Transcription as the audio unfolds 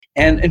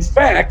And in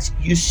fact,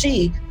 you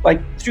see,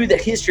 like through the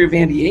history of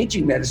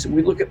anti-aging medicine,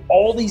 we look at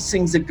all these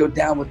things that go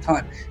down with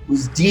time. It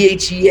was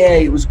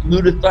DHEA, it was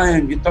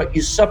glutathione. You thought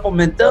you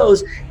supplement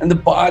those and the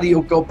body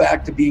will go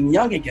back to being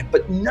young again.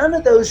 But none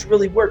of those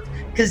really worked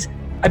because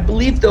I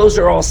believe those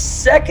are all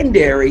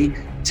secondary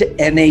to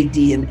NAD,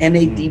 and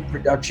NAD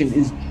production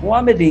is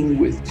plummeting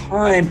with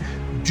time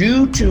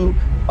due to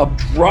a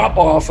drop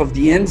off of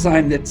the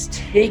enzyme that's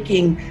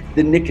taking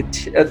the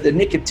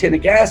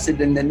nicotinic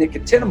acid and the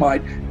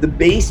nicotinamide, the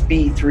base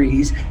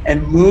B3s,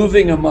 and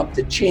moving them up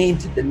the chain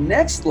to the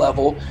next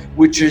level,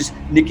 which is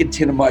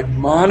nicotinamide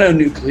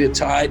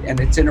mononucleotide and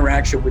its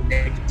interaction with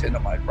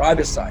nicotinamide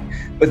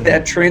riboside. But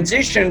that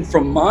transition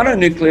from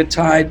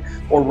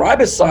mononucleotide or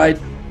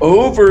riboside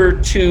over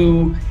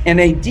to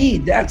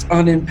NAD, that's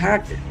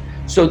unimpacted.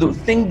 So the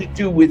thing to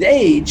do with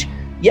age,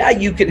 yeah,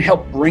 you can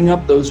help bring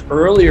up those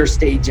earlier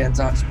stage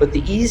enzymes, but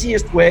the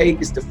easiest way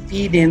is to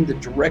feed in the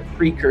direct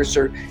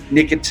precursor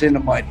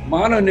nicotinamide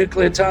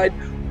mononucleotide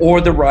or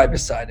the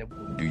riboside.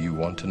 Do you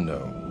want to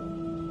know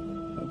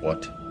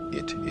what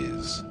it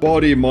is?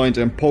 Body mind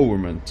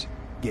empowerment.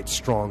 Get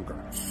stronger,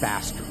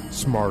 faster,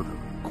 smarter,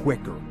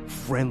 quicker,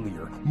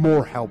 friendlier,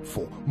 more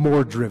helpful,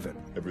 more driven.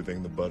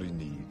 Everything the body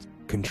needs.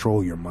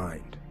 Control your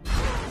mind.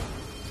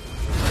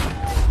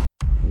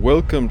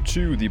 Welcome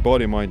to the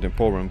Body Mind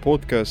Empowerment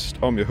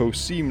Podcast. I'm your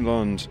host Siim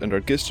Land, and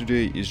our guest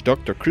today is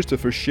Dr.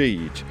 Christopher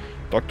Shade.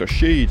 Dr.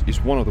 Shade is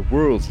one of the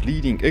world's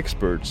leading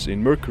experts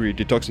in mercury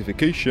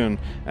detoxification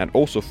and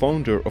also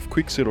founder of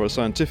Quicksilver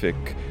Scientific,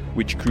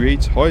 which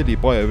creates highly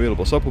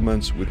bioavailable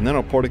supplements with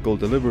nanoparticle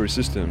delivery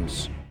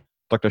systems.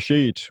 Dr.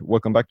 Shade,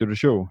 welcome back to the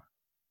show.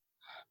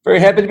 Very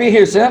happy to be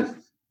here,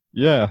 Sam.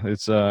 Yeah,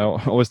 it's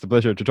always a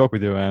pleasure to talk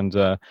with you.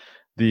 And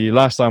the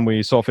last time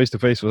we saw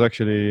face-to-face was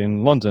actually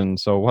in London.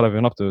 So what have you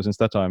been up to since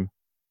that time?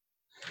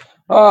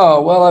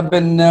 Oh, well, I've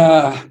been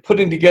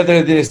putting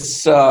together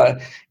this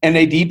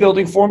NAD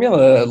building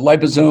formula, a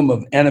liposome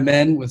of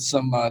NMN with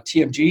some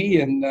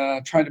TMG,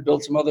 and trying to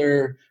build some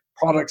other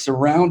products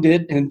around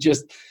it, and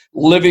just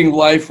living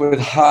life with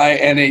high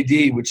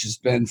NAD, which has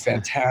been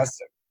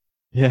fantastic.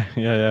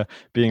 Yeah.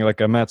 Being like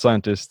a mad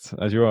scientist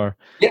as you are.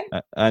 Yeah.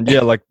 And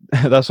yeah, like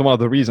that's one of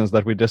the reasons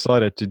that we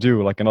decided to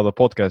do like another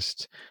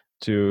podcast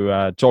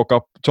to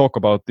talk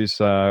about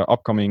this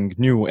upcoming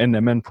new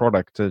NMN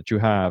product that you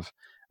have,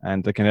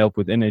 and that can help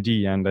with NAD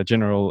and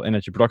general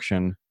energy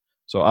production.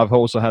 So I've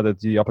also had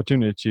the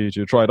opportunity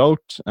to try it out,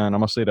 and I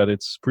must say that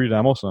it's pretty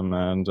damn awesome.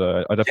 And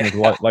I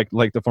definitely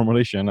like the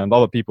formulation, and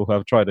other people who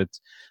have tried it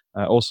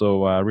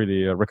also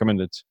really recommend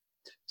it.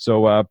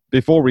 So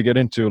before we get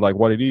into like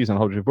what it is and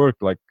how does it work,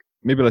 like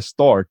maybe let's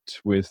start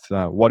with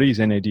what is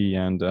NAD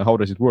and how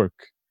does it work?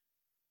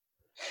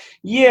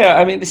 Yeah,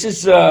 I mean,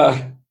 it's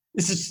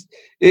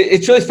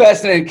really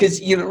fascinating because,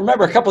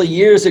 remember a couple of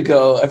years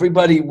ago,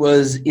 everybody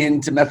was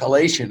into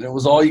methylation. It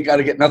was all, you got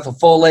to get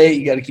methylfolate,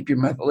 you got to keep your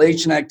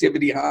methylation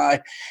activity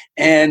high.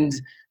 And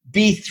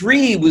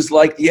B3 was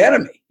like the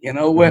enemy,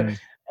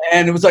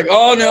 and it was like,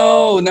 oh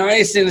no,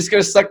 niacin is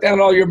going to suck down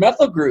all your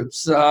methyl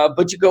groups.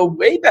 But you go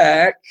way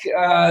back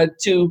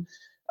to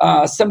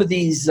some of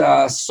these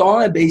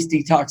sauna-based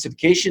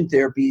detoxification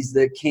therapies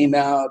that came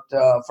out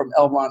from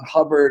L. Ron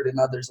Hubbard and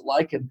others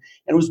alike, and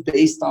it was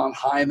based on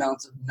high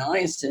amounts of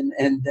niacin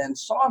and then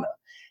sauna.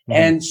 Mm-hmm.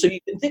 And so you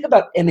can think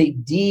about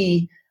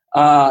NAD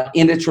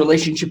in its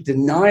relationship to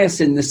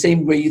niacin the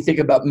same way you think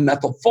about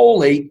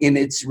methylfolate in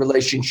its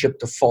relationship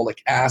to folic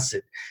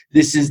acid.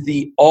 This is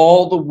the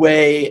all the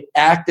way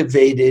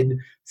activated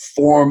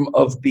form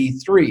of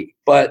B3.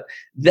 But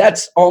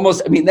that's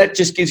that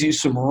just gives you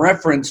some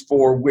reference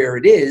for where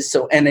it is.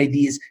 So NAD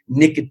is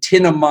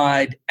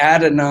nicotinamide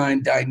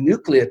adenine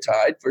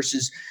dinucleotide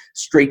versus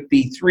straight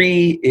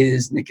B3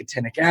 is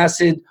nicotinic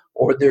acid,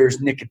 or there's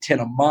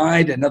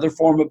nicotinamide, another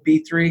form of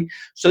B3.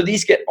 So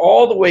these get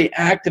all the way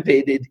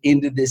activated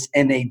into this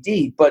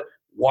NAD. But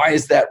why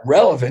is that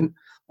relevant?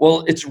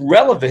 Well, it's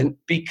relevant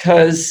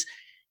because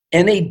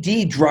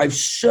NAD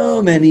drives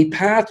so many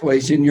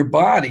pathways in your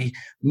body.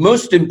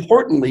 Most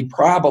importantly,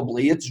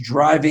 probably, it's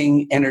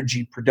driving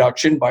energy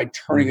production by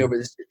turning over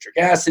the citric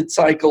acid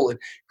cycle and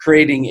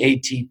creating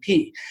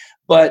ATP.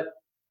 But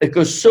it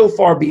goes so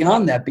far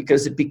beyond that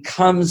because it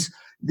becomes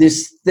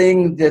this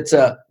thing that's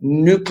a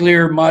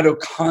nuclear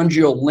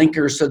mitochondrial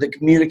linker, so the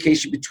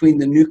communication between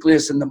the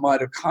nucleus and the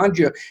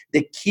mitochondria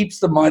that keeps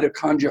the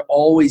mitochondria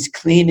always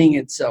cleaning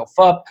itself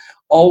up,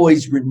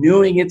 always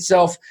renewing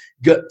itself,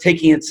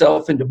 taking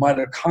itself into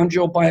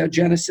mitochondrial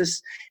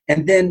biogenesis.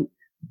 And then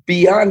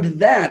beyond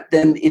that,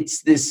 then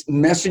it's this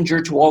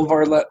messenger to all of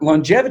our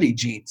longevity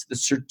genes, the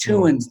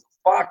sirtuins,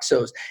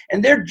 FOXOs,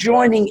 and they're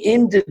joining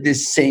into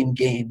this same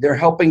game. They're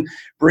helping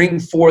bring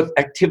forth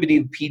activity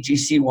of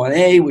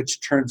PGC1A,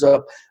 which turns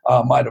up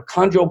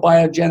mitochondrial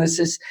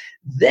biogenesis.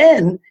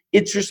 Then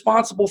it's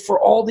responsible for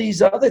all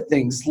these other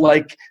things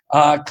like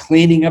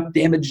cleaning up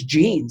damaged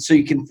genes. So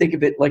you can think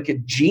of it like a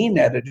gene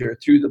editor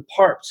through the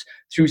PARPs,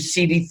 through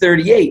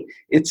CD38.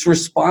 It's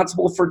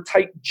responsible for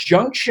tight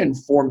junction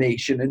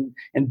formation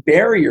and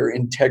barrier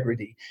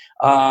integrity.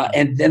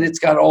 And then it's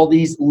got all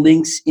these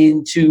links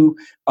into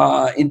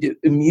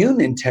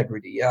immune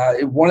integrity.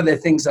 One of the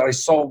things that I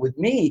saw with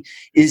me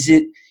is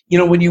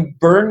when you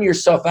burn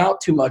yourself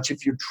out too much,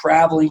 if you're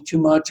traveling too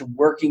much and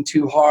working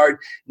too hard,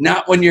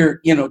 not when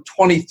you're,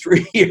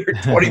 23 or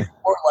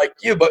 24 like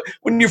you, but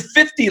when you're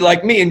 50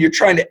 like me and you're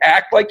trying to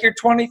act like you're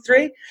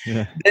 23,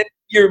 then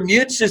your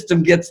immune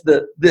system gets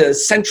the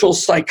central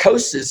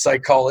psychosis, I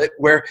call it,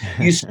 where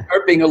you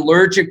start being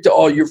allergic to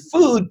all your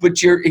food,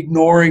 but you're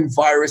ignoring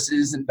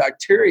viruses and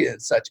bacteria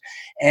and such.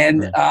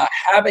 And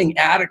having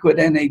adequate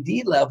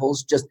NAD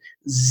levels just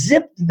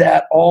zipped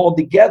that all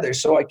together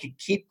so I could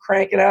keep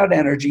cranking out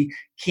energy,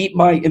 keep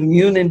my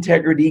immune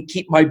integrity,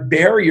 keep my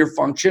barrier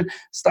function,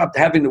 stopped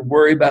having to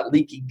worry about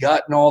leaky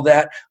gut and all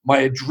that. My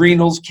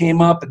adrenals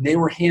came up and they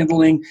were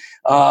handling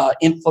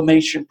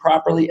inflammation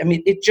properly. I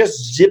mean, it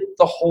just zipped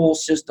the whole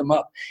system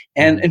up.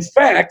 And in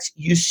fact,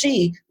 you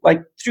see,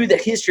 like through the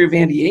history of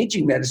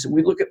anti-aging medicine,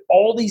 we look at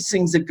all these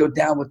things that go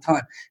down with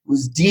time. It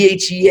was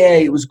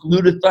DHEA, it was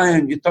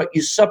glutathione. You thought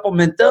you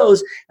supplement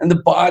those and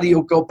the body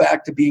will go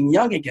back to being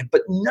young again.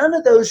 But none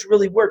of those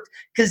really worked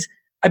because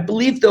I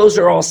believe those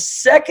are all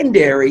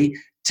secondary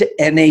to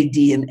NAD,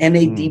 and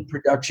NAD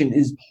production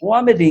is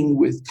plummeting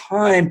with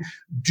time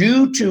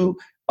due to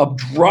a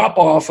drop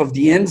off of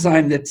the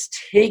enzyme that's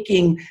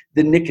taking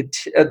the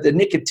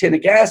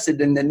nicotinic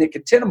acid and the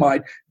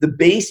nicotinamide, the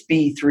base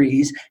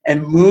B3s,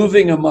 and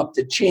moving them up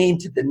the chain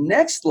to the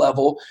next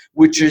level,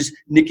 which is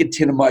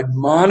nicotinamide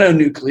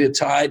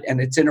mononucleotide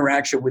and its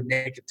interaction with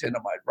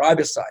nicotinamide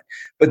riboside.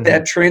 But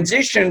that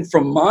transition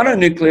from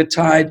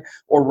mononucleotide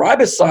or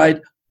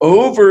riboside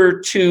over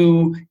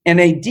to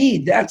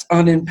NAD, that's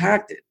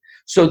unimpacted.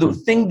 So the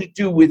thing to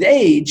do with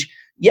age,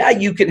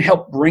 you can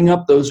help bring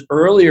up those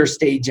earlier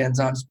stage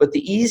enzymes, but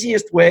the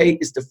easiest way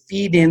is to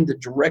feed in the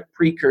direct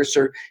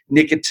precursor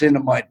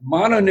nicotinamide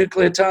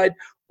mononucleotide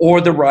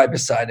or the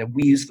riboside, and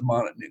we use the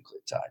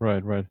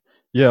mononucleotide. Right.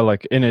 Yeah,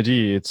 like NAD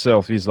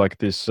itself is like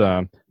this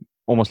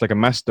almost like a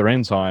master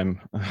enzyme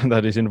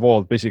that is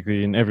involved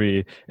basically in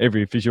every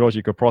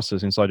physiological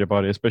process inside your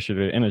body,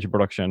 especially energy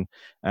production.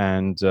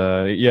 And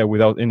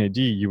without NAD,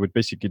 you would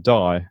basically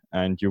die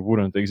and you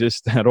wouldn't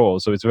exist at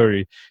all. So it's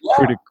very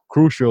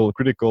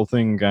critical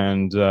thing.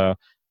 And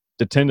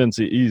the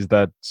tendency is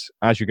that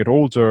as you get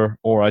older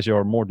or as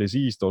you're more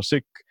diseased or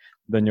sick,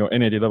 then your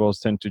NAD levels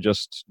tend to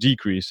just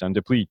decrease and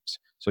deplete.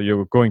 So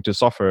you're going to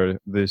suffer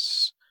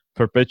this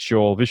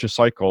perpetual vicious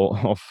cycle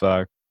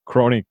of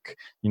chronic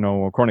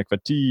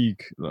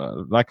fatigue,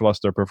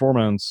 lackluster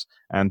performance,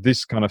 and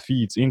this kind of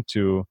feeds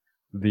into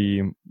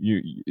you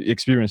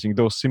experiencing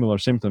those similar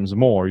symptoms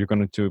more. You're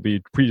going to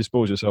be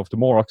predispose yourself to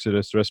more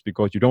oxidative stress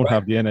because you don't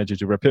have the energy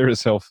to repair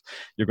yourself.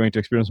 You're going to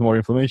experience more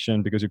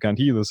inflammation because you can't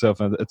heal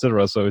yourself, and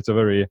etc. So it's a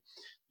very,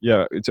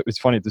 it's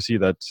funny to see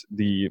that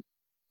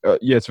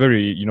it's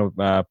very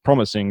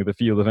promising, the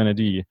field of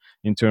NAD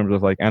in terms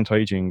of like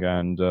anti-aging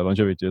and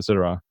longevity,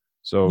 etc.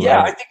 So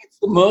I think it's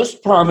the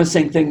most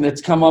promising thing that's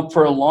come up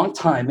for a long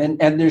time.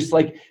 And there's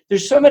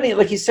so many,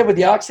 like you said, with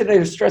the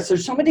oxidative stress,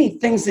 there's so many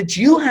things that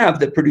you have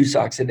that produce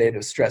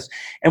oxidative stress.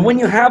 And when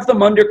you have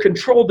them under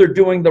control, they're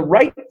doing the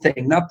right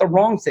thing, not the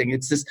wrong thing.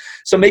 It's this,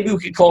 so maybe we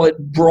could call it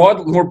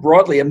more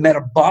broadly a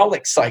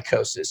metabolic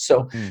psychosis.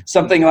 So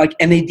something like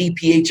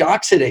NADPH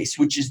oxidase,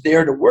 which is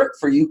there to work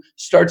for you,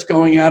 starts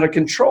going out of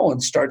control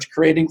and starts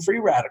creating free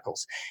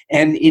radicals.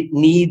 And it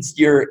needs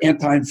your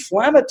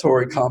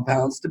anti-inflammatory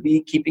compounds to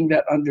be keeping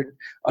that under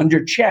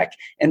check.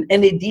 And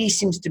NAD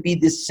seems to be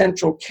this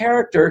central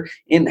character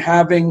in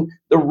having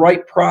the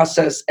right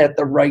process at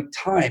the right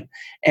time.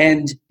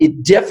 And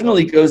it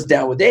definitely goes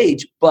down with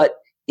age, but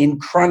in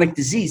chronic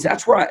disease,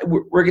 that's where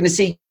we're going to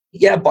see,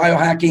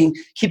 biohacking,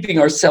 keeping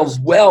ourselves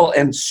well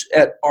and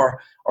at our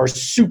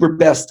super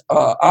best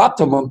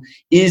optimum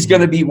is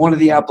going to be one of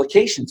the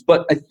applications.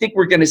 But I think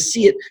we're going to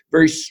see it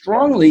very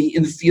strongly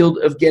in the field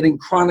of getting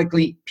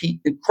chronically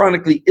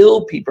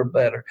ill people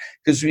better,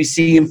 because we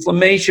see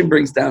inflammation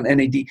brings down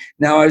NAD.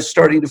 Now I was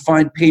starting to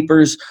find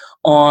papers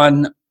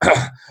on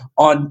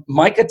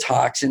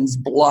mycotoxins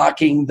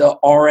blocking the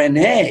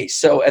RNA.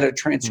 So at a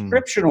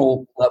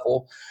transcriptional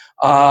level,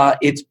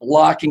 it's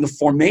blocking the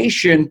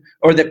formation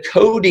or the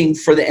coding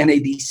for the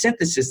NAD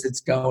synthesis that's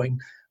going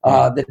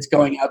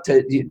out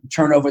to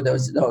turn up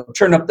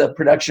the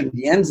production of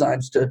the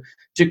enzymes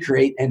to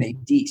create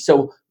NAD.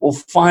 So we'll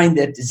find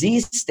that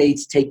disease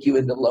states take you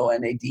into low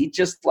NAD,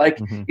 just like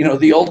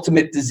the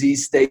ultimate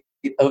disease state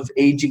of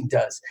aging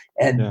does.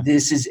 And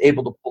this is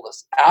able to pull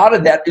us out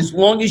of that as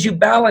long as you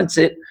balance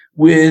it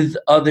with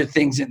other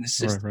things in the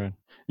system. Right.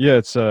 Yeah,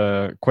 it's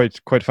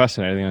quite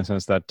fascinating in the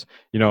sense that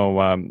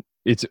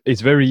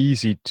it's very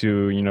easy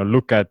to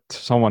look at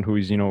someone who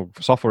is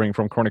suffering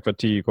from chronic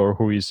fatigue or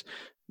who is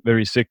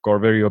very sick or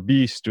very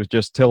obese to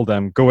just tell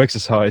them go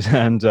exercise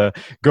and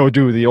go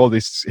do all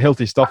this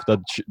healthy stuff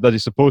that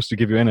is supposed to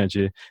give you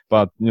energy.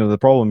 But the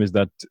problem is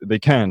that they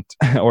can't,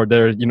 or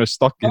they're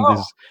stuck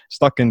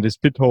in this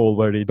pit hole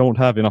where they don't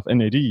have enough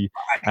NAD,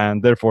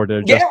 and therefore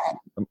they're just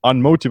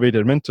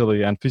unmotivated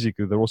mentally and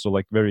physically. They're also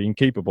like very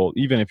incapable.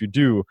 Even if you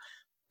do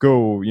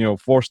go,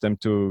 force them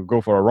to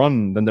go for a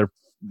run, then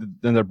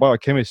their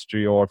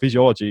biochemistry or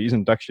physiology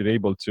isn't actually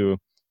able to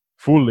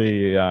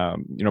fully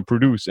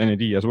produce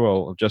NAD as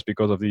well, just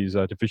because of these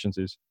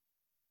deficiencies.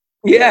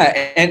 Yeah,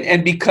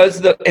 and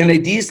because the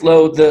NAD is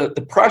low,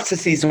 the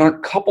processes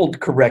aren't coupled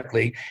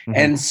correctly,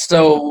 and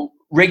so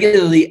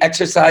regularly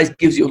exercise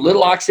gives you a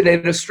little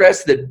oxidative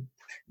stress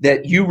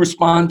that you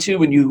respond to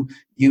when you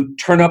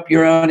turn up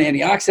your own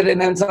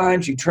antioxidant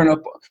enzymes, you turn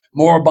up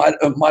more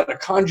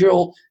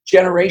mitochondrial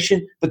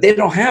generation, but they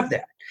don't have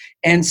that,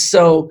 and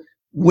so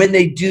when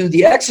they do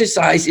the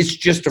exercise, it's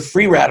just a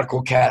free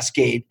radical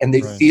cascade, and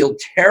they feel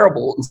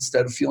terrible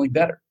instead of feeling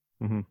better.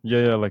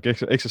 Yeah, like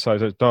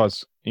exercise, it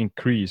does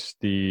increase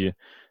the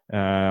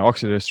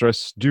oxidative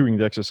stress during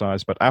the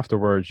exercise, but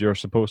afterwards you're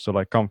supposed to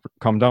like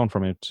come down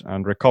from it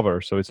and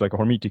recover. So it's like a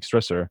hormetic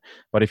stressor.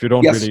 But if you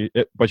don't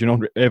you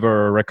don't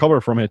ever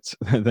recover from it,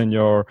 then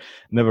you're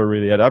never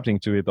really adapting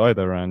to it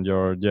either, and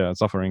you're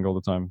suffering all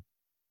the time.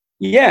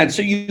 Yeah, and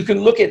so you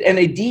can look at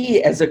NAD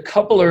as a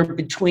coupler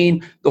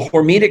between the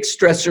hormetic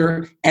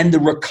stressor and the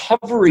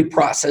recovery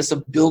process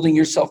of building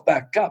yourself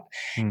back up.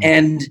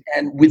 And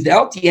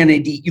without the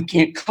NAD, you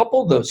can't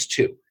couple those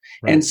two.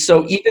 Right. And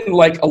so even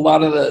like a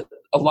lot of the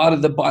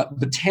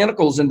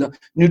botanicals and the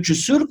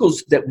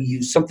nutraceuticals that we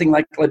use, something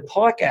like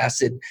lipoic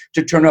acid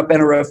to turn up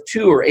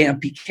NRF2 or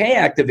AMPK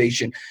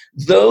activation,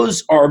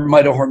 those are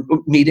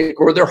mitohormetic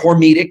or they're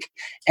hormetic.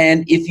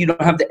 And if you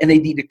don't have the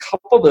NAD to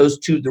couple those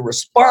to the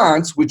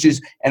response, which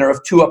is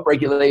NRF2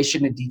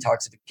 upregulation and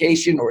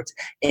detoxification, or it's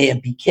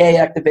AMPK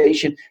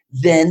activation,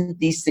 then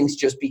these things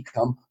just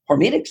become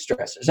hormetic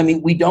stressors. I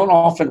mean, we don't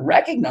often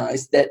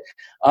recognize that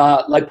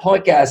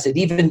lipoic acid,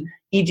 even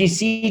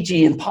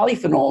EGCG and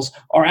polyphenols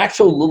are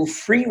actual little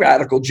free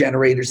radical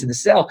generators in the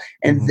cell.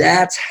 And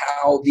that's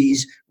how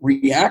these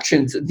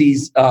reactions,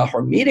 these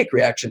hormetic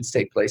reactions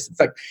take place. In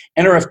fact,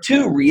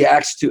 NRF2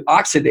 reacts to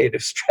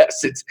oxidative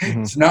stress.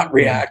 It's not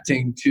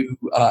reacting to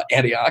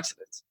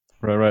antioxidants.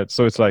 Right.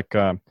 So it's like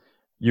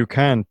you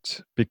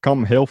can't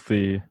become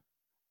healthy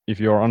if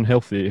you're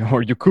unhealthy,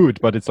 or you could,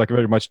 but it's like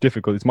very much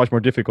difficult. It's much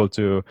more difficult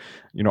to,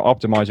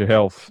 optimize your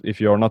health if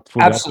you're not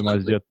fully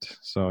optimized yet.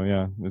 So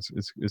yeah,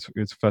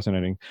 it's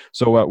fascinating.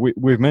 So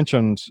we've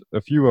mentioned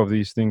a few of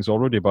these things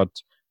already, but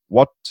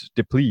what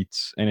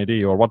depletes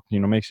NAD, or what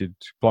makes it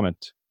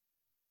plummet?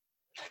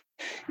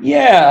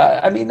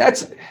 Yeah, I mean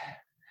that's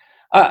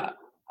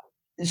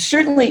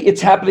certainly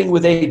it's happening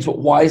with age. But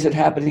why is it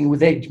happening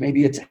with age?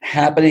 Maybe it's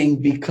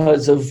happening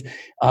because of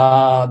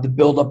the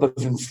buildup of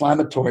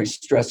inflammatory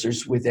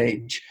stressors with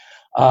age.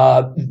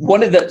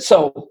 There's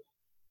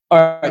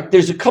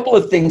a couple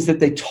of things that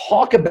they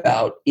talk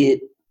about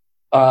it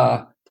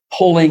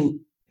pulling.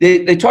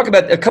 They talk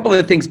about a couple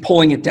of things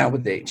pulling it down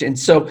with age. And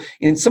so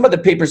in some of the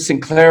papers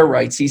Sinclair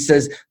writes, he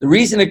says the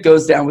reason it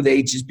goes down with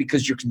age is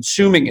because you're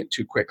consuming it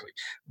too quickly.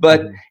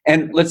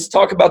 And let's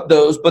talk about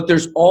those. But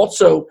there's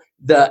also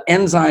the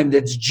enzyme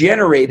that's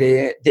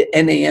generated, the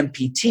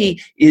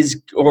NAMPT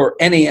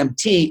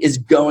NAMT is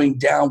going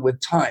down with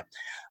time.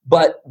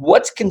 But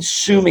what's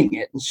consuming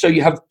it? And so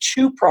you have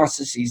two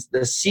processes,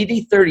 the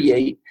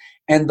CD38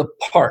 and the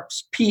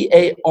PARPs,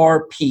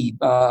 PARP,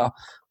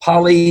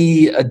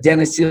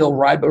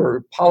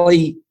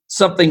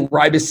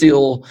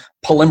 ribosyl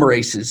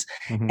polymerases,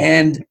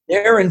 and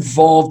they're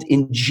involved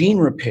in gene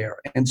repair.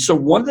 And so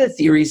one of the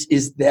theories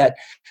is that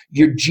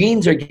your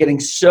genes are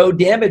getting so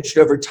damaged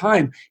over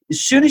time.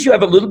 As soon as you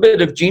have a little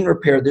bit of gene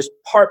repair, this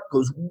PARP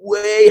goes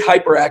way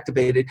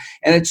hyperactivated,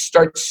 and it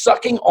starts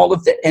sucking all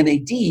of the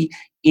NAD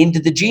into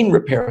the gene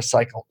repair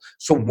cycle.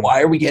 So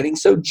why are we getting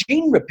so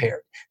gene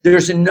repaired?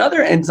 There's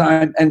another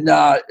enzyme, and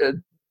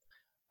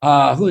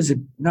who is it?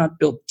 Not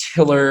Bill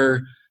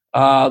Tiller.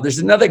 There's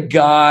another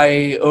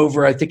guy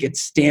over, I think it's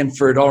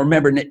Stanford. I'll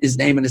remember his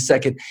name in a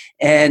second.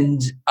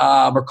 And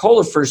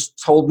Mercola first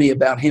told me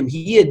about him.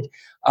 He had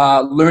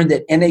learned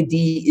that NAD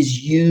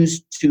is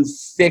used to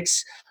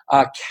fix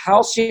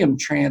calcium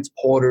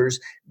transporters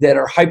that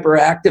are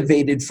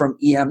hyperactivated from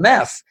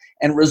EMF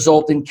and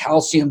result in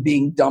calcium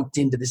being dumped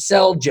into the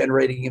cell,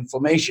 generating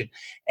inflammation.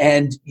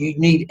 And you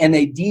need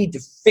NAD to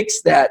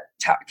fix that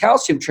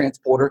calcium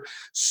transporter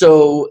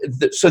so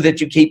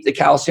that you keep the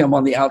calcium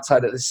on the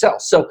outside of the cell.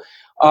 So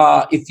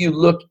if you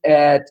look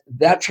at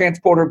that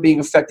transporter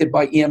being affected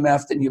by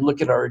EMF, then you look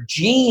at our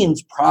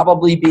genes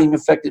probably being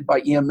affected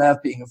by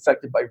EMF, being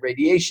affected by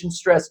radiation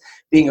stress,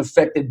 being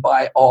affected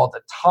by all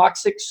the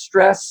toxic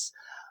stress.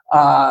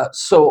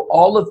 So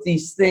all of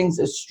these things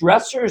as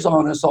stressors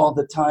on us all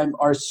the time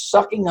are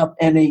sucking up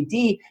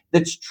NAD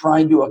that's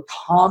trying to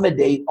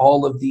accommodate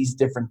all of these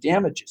different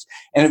damages.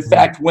 And in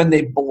fact, when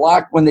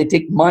they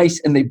take mice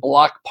and they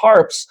block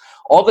PARPs,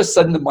 all of a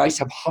sudden the mice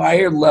have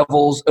higher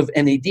levels of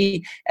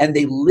NAD and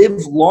they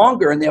live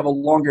longer and they have a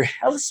longer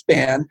health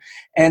span,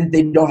 and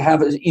they don't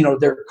have,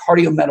 their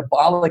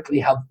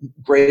cardiometabolically have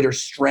greater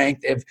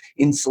strength, they have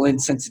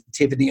insulin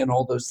sensitivity and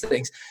all those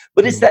things.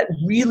 But is that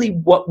really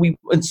what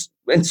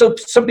and so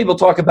some people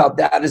talk about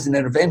that as an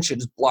intervention,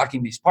 is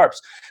blocking these PARPs.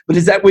 But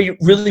is that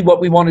really what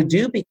we want to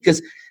do?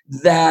 Because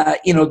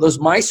those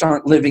mice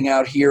aren't living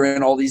out here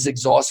in all these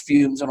exhaust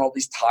fumes and all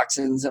these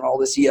toxins and all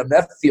this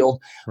EMF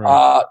field.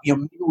 Right.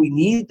 We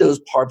need those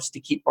PARPs to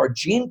keep our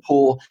gene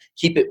pool,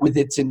 keep it with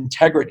its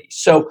integrity.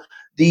 So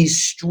these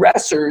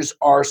stressors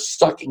are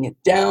sucking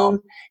it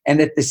down,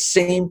 and at the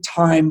same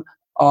time,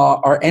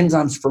 our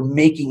enzymes for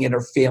making it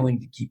are failing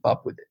to keep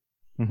up with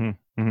it. Mm-hmm.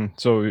 Mm-hmm.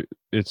 So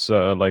it's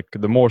like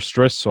the more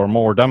stress or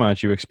more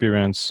damage you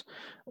experience,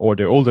 or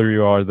the older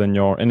you are, then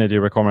your NAD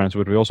requirements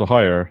would be also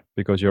higher,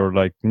 because you're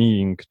like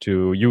needing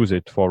to use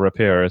it for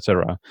repair,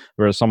 etc.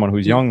 Whereas someone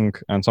who's young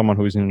and someone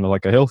who's in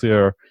like a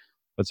healthier,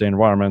 let's say,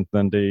 environment,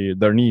 then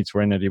their needs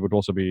for NAD would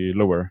also be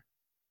lower.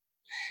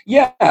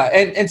 Yeah,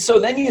 and so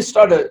then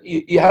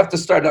you have to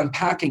start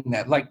unpacking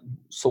that. Like,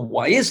 so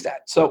why is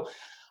that? So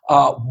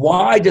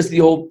why does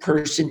the old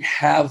person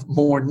have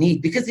more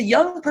need? Because the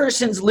young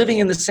person's living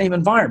in the same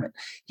environment.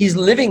 He's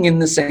living in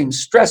the same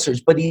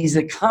stressors, but he's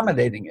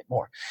accommodating it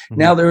more. Mm-hmm.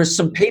 Now, there are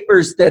some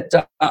papers that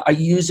I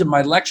use in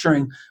my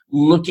lecturing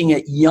looking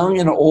at young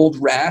and old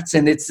rats,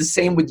 and it's the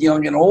same with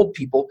young and old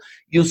people.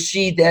 You'll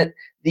see that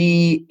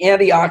the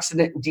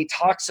antioxidant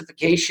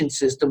detoxification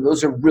system,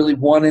 those are really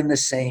one and the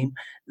same,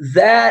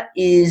 that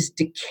is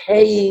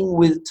decaying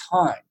with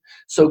time.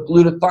 So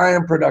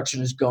glutathione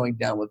production is going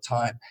down with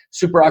time.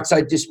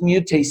 Superoxide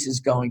dismutase is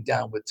going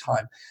down with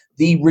time.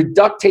 The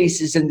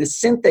reductases and the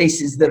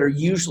synthases that are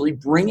usually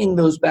bringing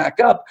those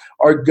back up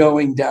are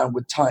going down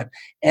with time.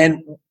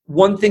 And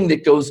one thing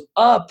that goes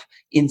up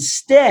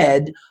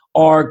instead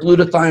are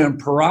glutathione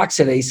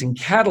peroxidase and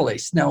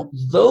catalase. Now,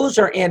 those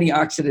are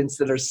antioxidants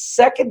that are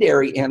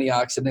secondary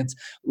antioxidants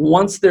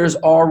once there's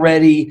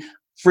already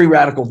free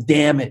radical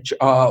damage.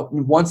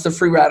 Once the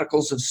free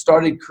radicals have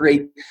started to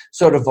create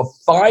sort of a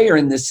fire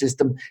in the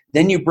system,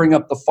 then you bring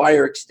up the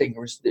fire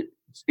extinguishers, the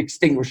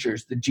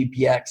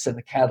GPX and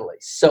the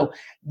catalase. So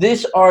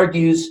this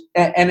argues,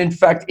 and in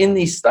fact, in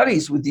these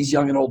studies with these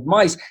young and old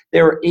mice,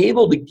 they were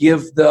able to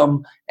give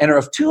them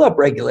NRF2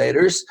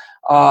 upregulators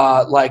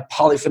like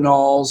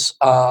polyphenols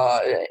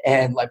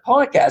and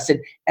lipoic acid,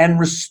 and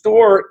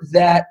restore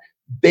that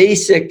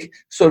basic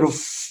sort of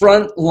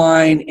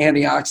frontline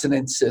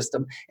antioxidant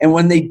system. And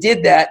when they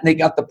did that and they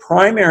got the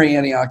primary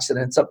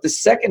antioxidants up, the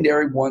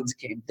secondary ones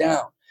came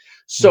down.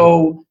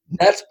 So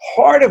that's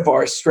part of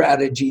our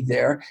strategy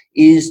there,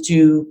 is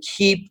to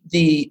keep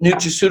the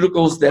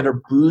nutraceuticals that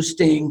are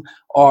boosting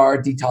our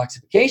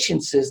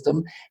detoxification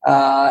system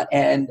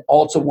and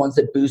also ones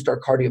that boost our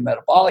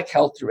cardiometabolic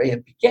health through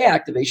AMPK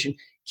activation,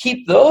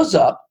 keep those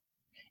up,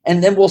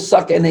 and then we'll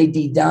suck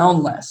NAD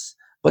down less.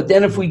 But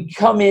then if we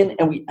come in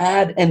and we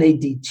add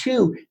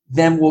NAD2,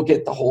 then we'll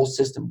get the whole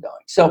system going.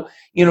 So,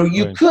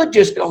 you could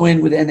just go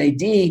in with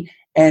NAD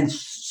and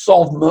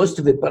solve most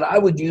of it, but I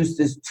would use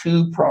this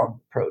two-pronged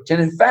approach. And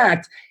in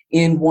fact,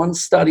 in one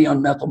study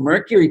on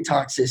methylmercury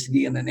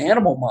toxicity in an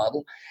animal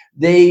model,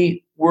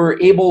 they were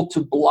able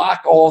to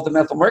block all the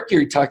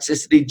methylmercury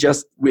toxicity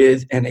just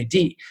with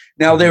NAD.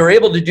 Now, they were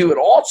able to do it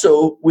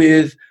also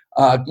with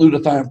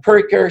glutathione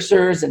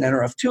precursors and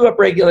NRF2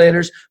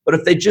 upregulators, but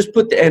if they just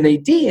put the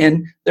NAD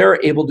in,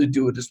 they're able to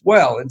do it as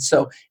well. And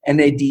so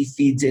NAD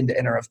feeds into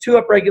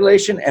NRF2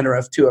 upregulation.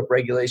 NRF2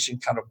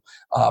 upregulation kind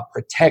of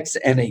protects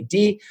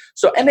NAD.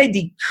 So NAD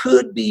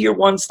could be your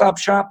one-stop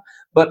shop,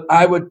 but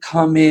I would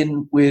come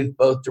in with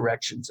both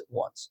directions at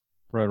once.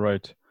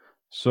 Right.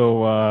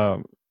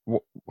 So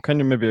can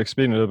you maybe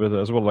explain a little bit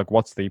as well, like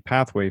what's the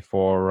pathway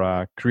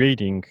for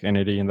creating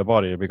NAD in the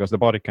body? Because the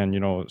body can,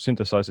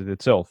 synthesize it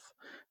itself.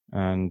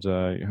 And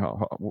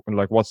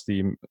what's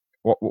the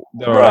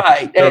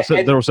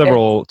there are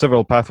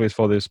several pathways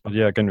for this, but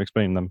can you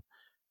explain them?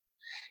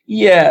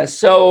 Yeah,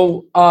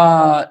 so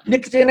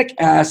nicotinic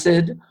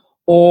acid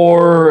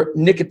or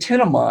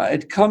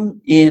nicotinamide come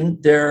in,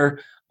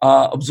 they're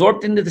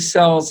absorbed into the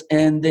cells,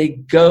 and they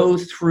go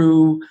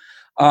through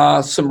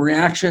some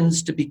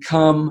reactions to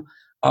become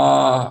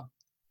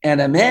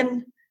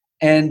NMN,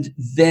 and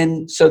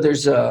then so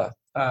there's now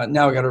I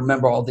got to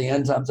remember all the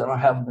enzymes. I don't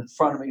have them in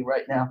front of me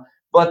right now.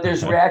 But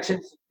there's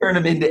reactions to turn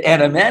them into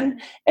NMN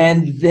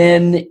and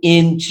then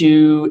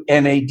into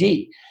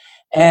NAD.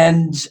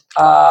 And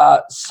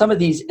some of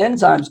these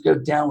enzymes go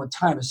down with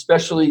time,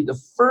 especially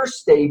the first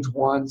stage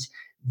ones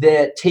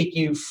that take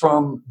you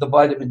from the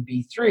vitamin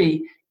B3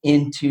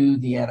 into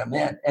the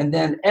NMN. And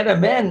then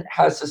NMN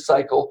has a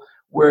cycle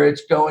where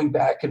it's going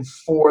back and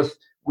forth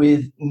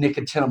with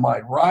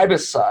nicotinamide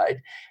riboside.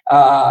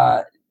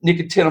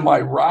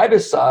 Nicotinamide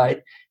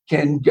riboside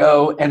can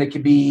go and it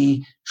can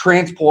be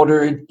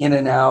transported in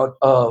and out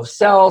of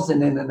cells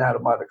and in and out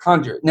of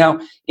mitochondria. Now,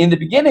 in the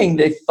beginning,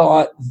 they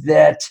thought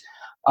that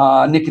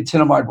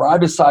nicotinamide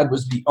riboside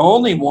was the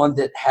only one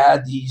that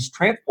had these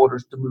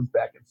transporters to move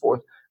back and forth,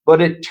 but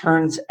it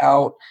turns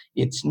out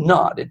it's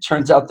not. It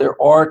turns out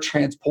there are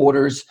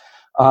transporters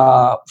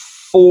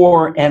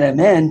for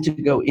NMN to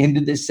go into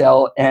the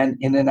cell and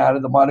in and out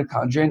of the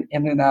mitochondria and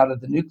in and out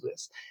of the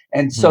nucleus.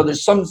 And so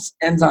there's some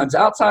enzymes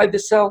outside the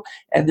cell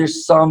and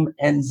there's some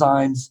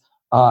enzymes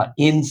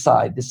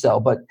inside the cell.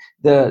 But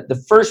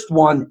the first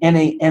one,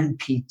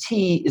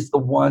 NAMPT, is the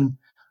one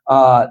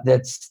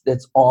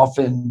that's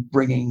often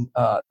going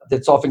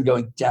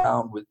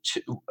down with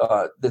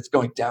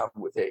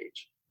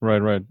age.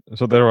 Right.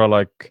 So there are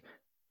like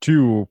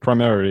two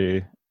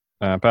primary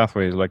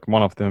pathways. Like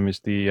one of them is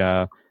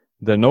the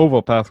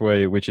Novo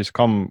pathway, which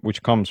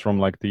comes from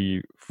like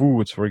the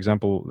foods, for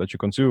example, that you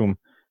consume.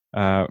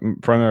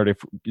 Primarily,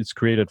 it's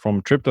created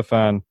from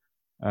tryptophan,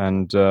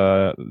 and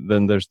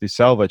then there's the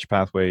salvage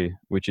pathway,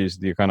 which is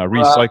the kind of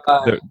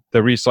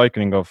the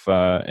recycling of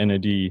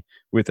NAD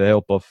with the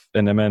help of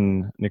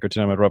NMN,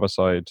 nicotinamide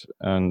riboside,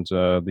 and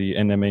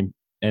the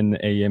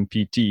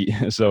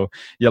NAMPT. So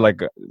yeah,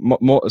 like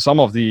some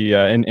of the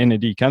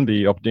NAD can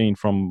be obtained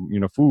from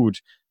food,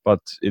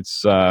 but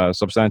it's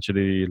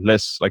substantially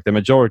less. Like the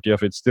majority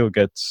of it still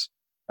gets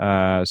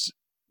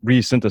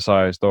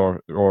resynthesized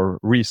or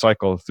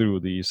recycled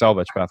through the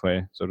salvage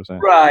pathway, so to say.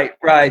 Right.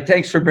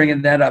 Thanks for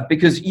bringing that up,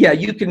 because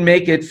you can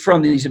make it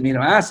from these amino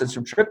acids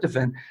from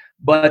tryptophan,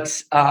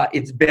 but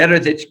it's better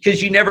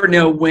because you never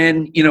know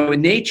when,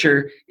 in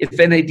nature, if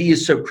NAD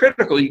is so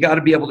critical, you got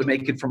to be able to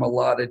make it from a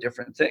lot of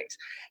different things.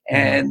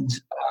 And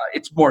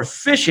it's more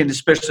efficient,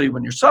 especially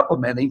when you're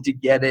supplementing, to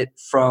get it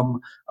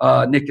from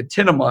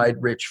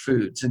nicotinamide-rich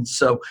foods. And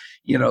so,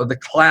 the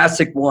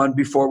classic one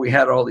before we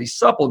had all these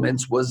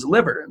supplements was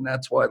liver, and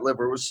that's why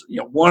liver was,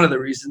 one of the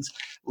reasons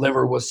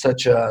liver was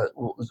such a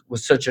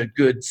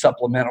good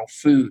supplemental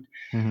food,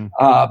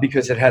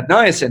 because it had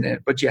niacin in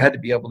it, but you had to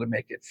be able to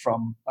make it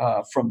from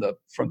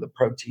the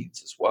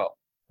proteins as well.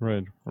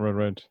 Right.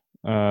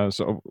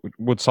 So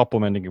would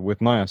supplementing it with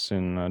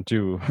niacin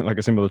do like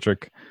a similar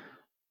trick?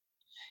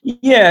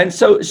 Yeah, and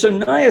so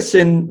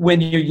niacin,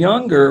 when you're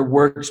younger,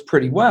 works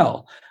pretty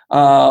well,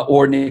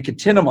 or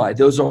nicotinamide;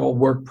 those all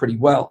work pretty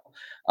well.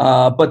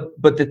 But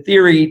the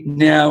theory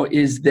now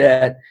is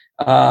that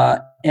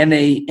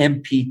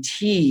NAMPT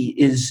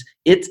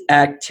its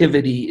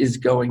activity is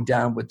going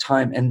down with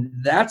time, and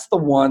that's the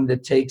one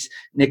that takes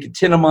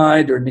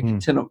nicotinamide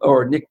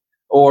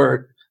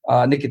or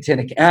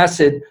nicotinic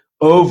acid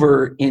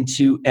over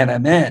into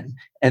NMN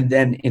and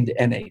then into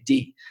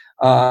NAD.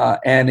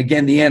 And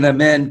again, the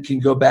NMN can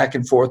go back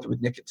and forth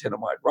with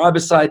nicotinamide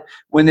riboside.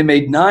 When they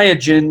made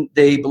Niagen,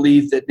 they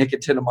believed that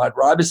nicotinamide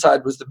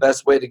riboside was the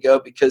best way to go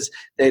because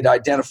they'd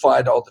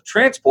identified all the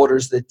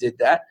transporters that did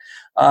that.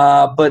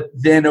 But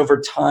then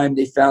over time,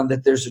 they found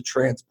that there's a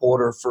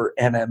transporter for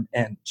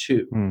NMN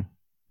too.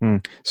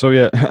 So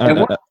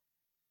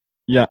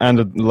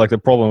and like the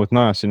problem with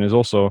niacin is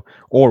also,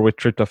 or with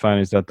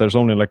tryptophan, is that there's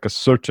only like a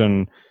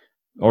certain,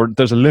 or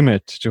there's a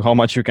limit to how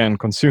much you can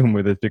consume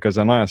with it, because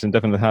the niacin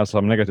definitely has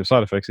some negative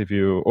side effects if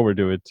you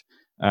overdo it,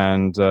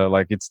 and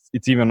like it's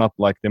even not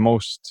like the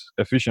most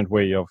efficient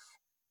way of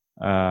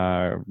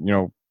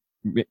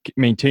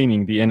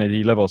maintaining the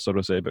NAD level, so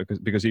to say,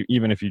 because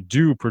even if you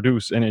do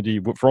produce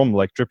NAD from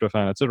like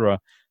tryptophan, etc.,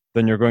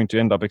 then you're going to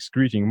end up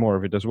excreting more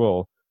of it as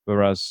well.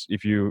 Whereas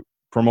if you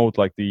promote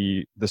like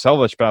the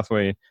salvage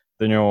pathway,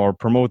 then you're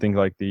promoting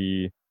like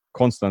the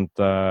constant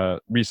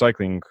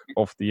recycling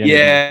of the NAD.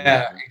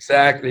 Yeah,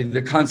 exactly,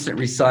 the constant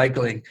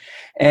recycling.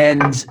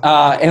 And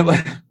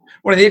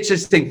one of the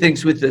interesting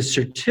things with the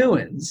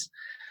sirtuins,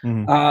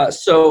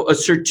 so a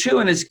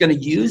sirtuin is going to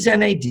use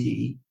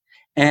NAD,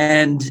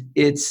 and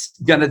it's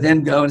going to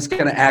then go and it's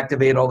going to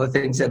activate all the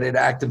things that it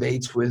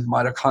activates with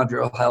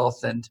mitochondrial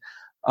health and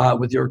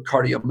with your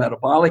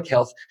cardiometabolic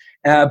health.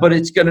 But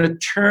it's going to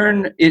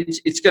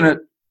it's going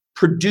to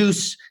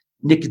produce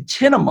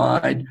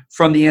nicotinamide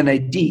from the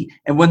NAD.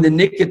 And when the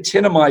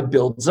nicotinamide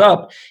builds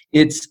up,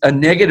 it's a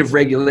negative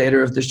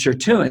regulator of the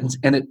sirtuins,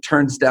 and it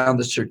turns down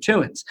the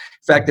sirtuins.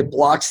 In fact, it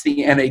blocks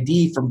the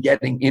NAD from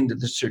getting into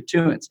the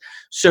sirtuins.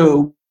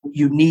 So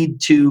you need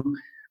to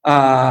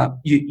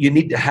you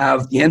need to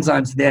have the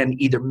enzymes then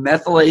either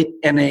methylate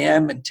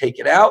NAM and take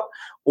it out,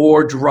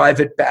 or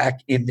drive it back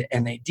into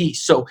NAD.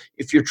 So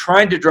if you're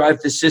trying to drive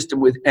the system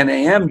with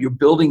NAM, you're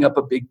building up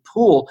a big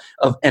pool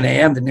of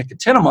NAM, the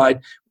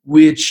nicotinamide,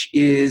 which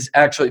is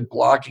actually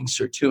blocking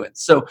sirtuins.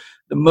 So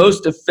the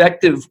most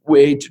effective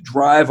way to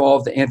drive all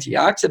of the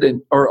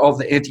antioxidant or all of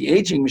the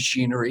anti-aging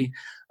machinery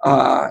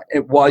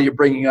while you're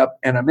bringing up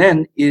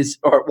NMN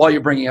while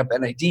you're bringing up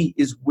NAD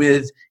is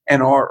with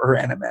NR or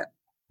NMN.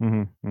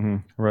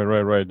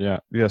 Right. Yeah.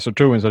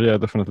 Sirtuins are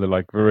definitely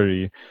like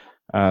very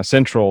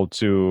central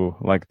to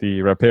like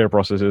the repair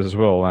processes as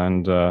well,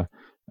 and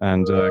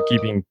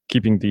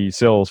keeping the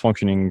cells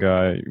functioning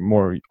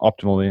more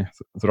optimally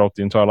throughout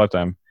the entire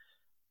lifetime.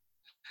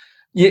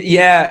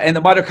 Yeah, and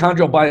the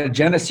mitochondrial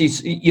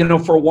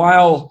biogenesis, for a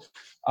while,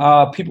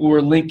 people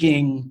were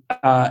linking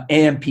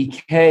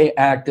AMPK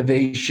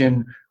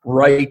activation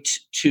right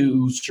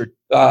to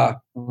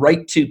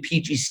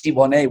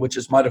PGC1A, which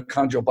is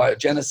mitochondrial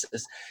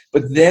biogenesis.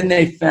 But then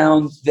they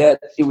found that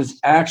it was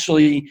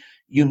actually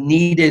you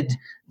needed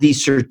the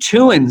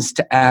sirtuins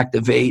to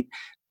activate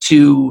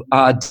to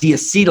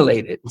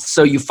deacetylate it.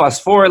 So you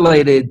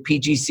phosphorylated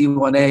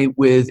PGC1A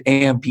with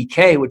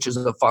AMPK, which is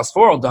a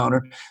phosphoryl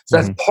donor. So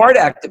that's part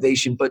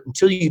activation, but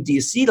until you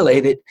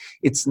deacetylate it,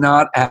 it's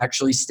not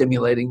actually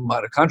stimulating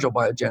mitochondrial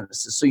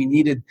biogenesis. So you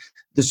needed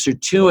the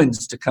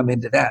sirtuins to come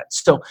into that.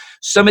 So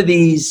some of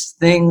these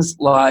things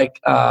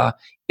like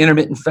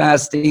intermittent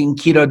fasting,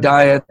 keto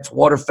diets,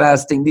 water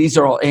fasting, these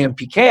are all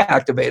AMPK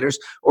activators,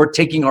 or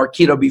taking our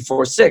Keto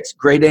B46,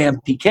 great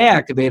AMPK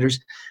activators.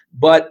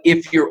 But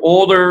if you're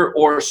older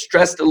or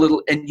stressed a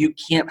little and you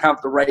can't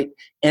have the right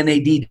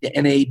NAD to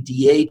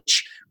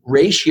NADH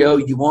ratio,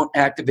 you won't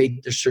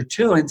activate the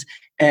sirtuins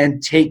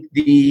and take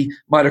the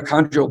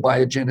mitochondrial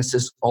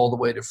biogenesis all the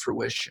way to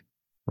fruition.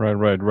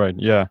 Right.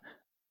 Yeah.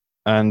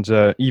 And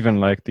even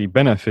like the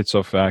benefits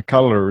of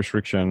calorie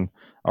restriction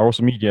are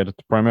also mediated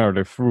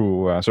primarily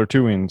through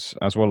sirtuins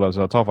as well as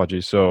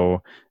autophagy.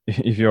 So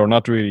if you're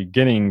not really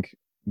getting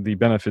the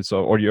benefits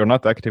or you're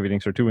not activating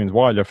sirtuins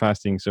while you're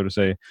fasting, so to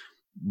say,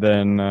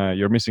 then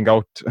you're missing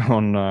out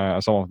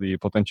on some of the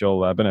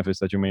potential benefits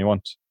that you may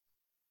want.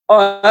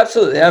 Oh,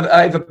 absolutely.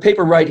 I have a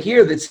paper right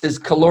here that says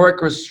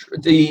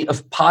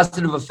the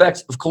positive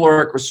effects of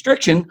caloric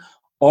restriction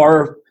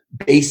are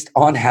based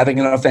on having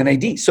enough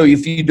NAD. So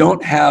if you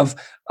don't have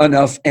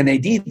enough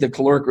NAD, the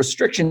caloric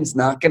restriction is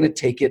not going to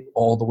take it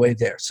all the way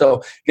there.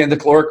 So again, the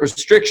caloric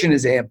restriction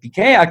is AMPK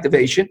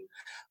activation,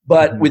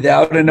 but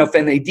without enough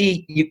NAD,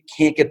 you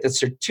can't get the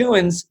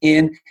sirtuins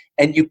in,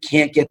 and you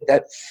can't get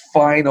that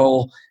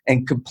final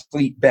and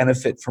complete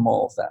benefit from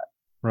all of that.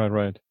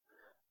 Right.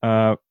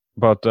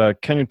 But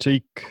can you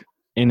take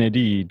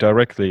NAD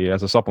directly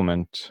as a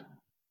supplement?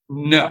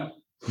 No.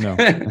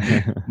 Not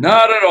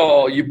at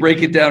all. You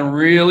break it down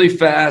really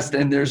fast,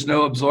 and there's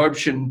no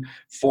absorption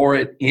for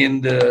it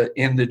in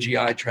the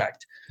GI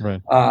tract.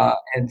 Right.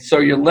 And so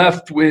you're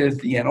left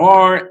with the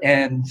NR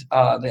and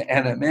the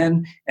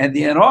NMN. And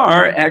the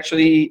NR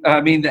the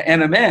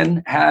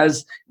NMN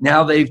has,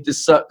 now they've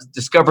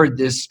discovered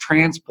this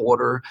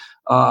transporter,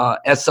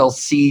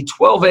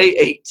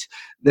 SLC12A8.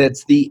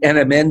 That's the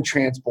NMN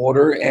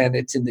transporter, and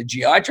it's in the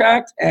GI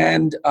tract,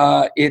 and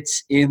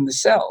it's in the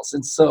cells.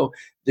 And so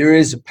there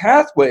is a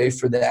pathway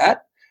for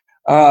that.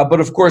 But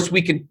of course,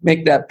 we can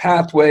make that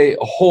pathway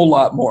a whole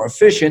lot more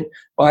efficient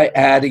by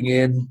adding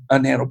in a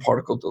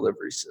nanoparticle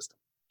delivery system.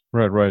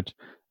 Right.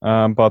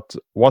 But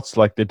what's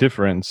like the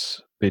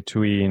difference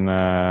between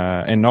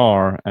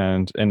NR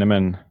and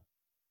NMN?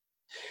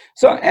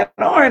 So NR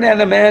and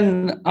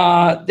NMN,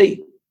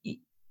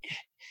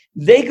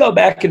 they go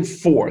back and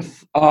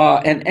forth.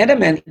 And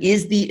NMN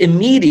is the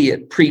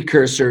immediate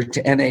precursor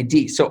to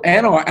NAD. So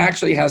NR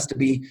actually has to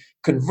be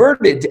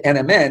converted to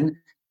NMN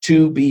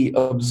to be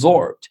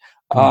absorbed.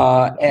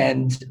 But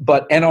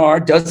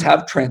NR does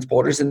have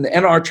transporters, and the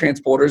NR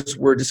transporters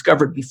were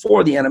discovered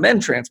before the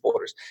NMN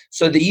transporters.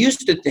 So they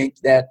used to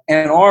think that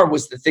NR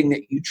was the thing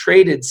that you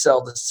traded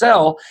cell to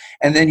cell,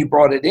 and then you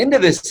brought it into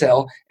this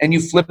cell, and you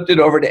flipped it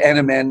over to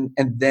NMN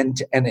and then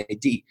to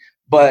NAD.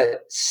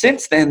 But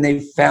since then,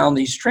 they've found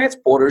these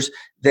transporters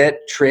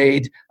that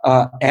trade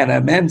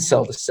NMN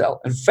cell to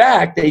cell. In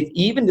fact, they've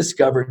even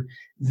discovered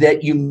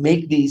that you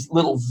make these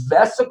little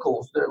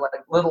vesicles. They're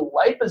like little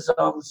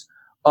liposomes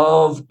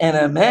of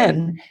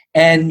NMN,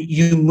 and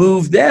you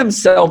move them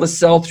cell to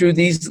cell through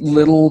these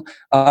little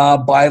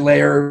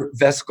bilayer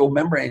vesicle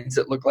membranes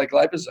that look like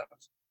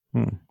liposomes.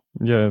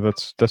 Yeah,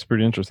 that's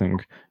pretty interesting.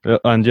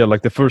 And yeah,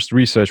 like the first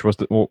research was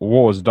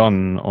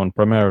done on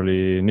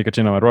primarily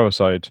nicotinamide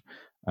riboside,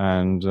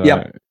 and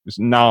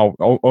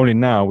only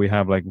now we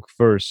have like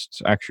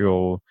first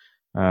actual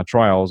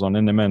trials on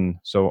NMN.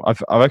 So I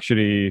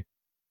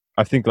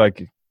think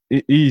like,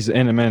 is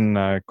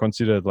NMN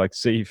considered like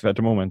safe at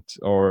the moment,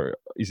 or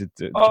is it?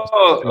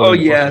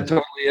 Yeah,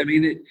 totally. I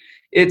mean,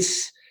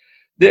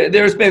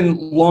 there's been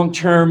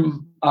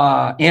long-term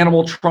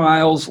animal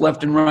trials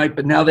left and right,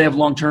 but now they have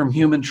long-term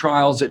human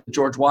trials at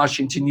George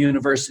Washington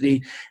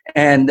University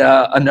and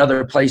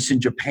another place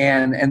in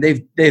Japan, and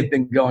they've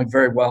been going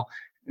very well.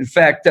 In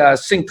fact,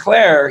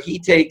 Sinclair, he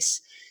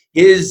takes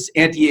his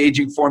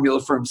anti-aging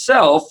formula for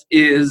himself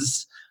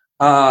is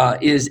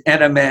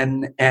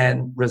NMN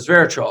and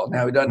resveratrol.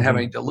 Now, he doesn't have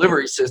any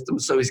delivery system,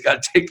 so he's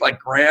got to take like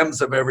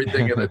grams of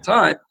everything at a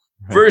time.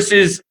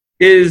 Versus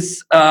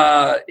his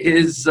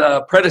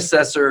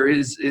predecessor,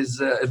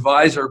 his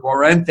advisor,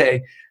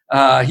 Guarente,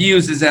 he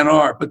uses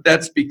NR, but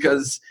that's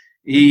because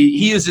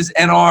he uses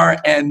NR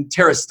and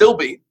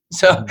terastilbene.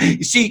 So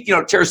you see,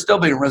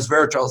 terastilbene and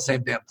resveratrol are the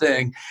same damn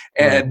thing,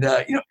 and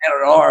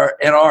NR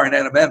and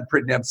NMN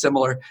pretty damn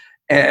similar.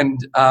 And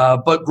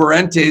but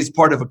Guarente is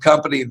part of a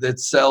company that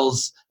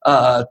sells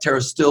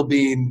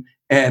terastilbene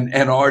and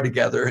NR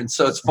together. And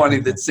so it's funny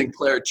that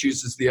Sinclair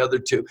chooses the other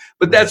two.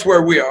 But that's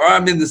where we are.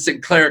 I'm in the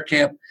Sinclair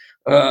camp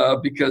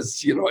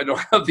because, I don't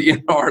have the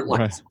NR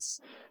license.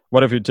 Right.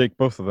 What if you take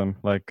both of them?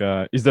 Like,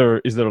 is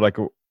there like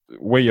a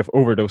way of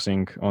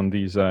overdosing on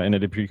these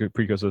NAD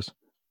precursors?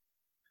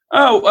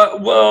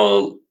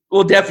 Oh,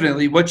 well,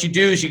 definitely. What you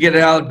do is you get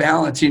it out of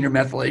balance in your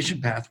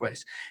methylation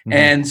pathways. Mm-hmm.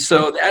 And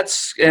so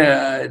that's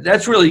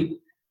really,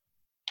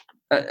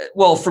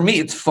 well, for me,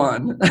 it's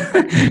fun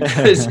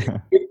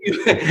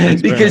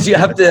because you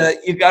got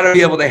to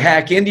be able to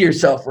hack into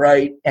yourself,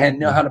 right, and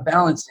know how to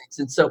balance things.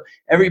 And so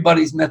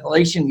everybody's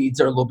methylation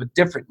needs are a little bit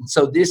different. And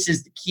so this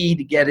is the key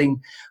to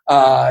getting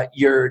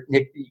your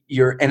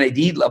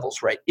NAD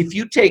levels right. If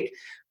you take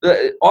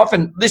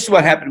often, this is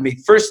what happened to me.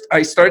 First,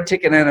 I started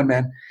taking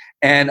NMN,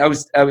 and I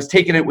was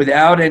taking it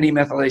without any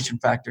methylation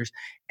factors,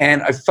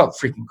 and I felt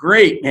freaking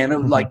great, man. It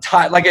was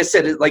like I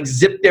said, it like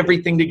zipped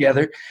everything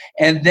together,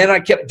 and then I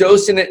kept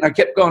dosing it, and I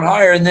kept going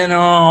higher, and then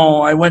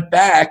I went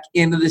back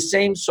into the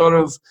same sort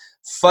of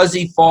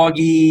fuzzy,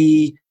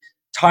 foggy,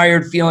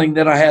 tired feeling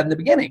that I had in the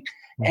beginning,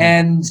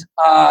 and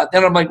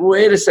then I'm like,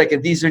 wait a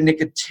second, these are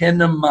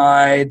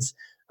nicotinamides.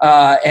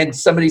 And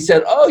somebody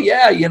said, oh,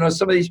 yeah,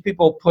 some of these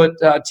people put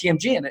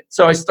TMG in it.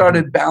 So I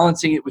started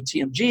balancing it with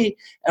TMG,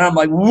 and I'm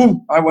like,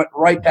 woo, I went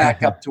right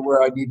back up to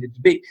where I needed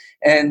to be.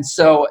 And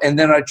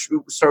then I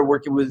started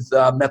working with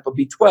methyl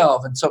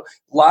B12. And so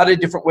a lot of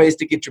different ways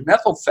to get your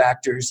methyl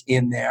factors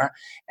in there.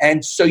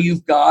 And so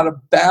you've got to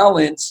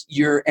balance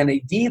your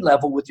NAD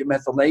level with your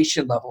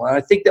methylation level. And I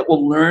think that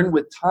we'll learn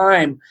with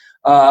time.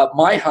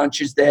 My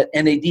hunch is that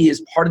NAD is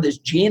part of this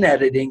gene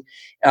editing.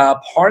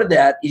 Part of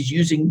that is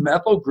using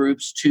methyl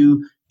groups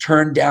to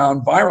turn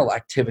down viral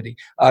activity,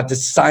 to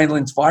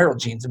silence viral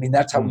genes. I mean,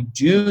 that's how we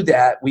do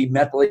that. We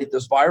methylate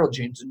those viral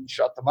genes and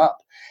shut them up.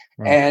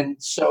 Right. And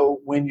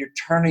so when you're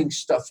turning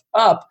stuff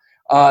up,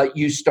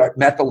 you start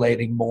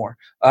methylating more.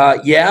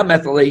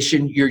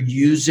 Methylation, you're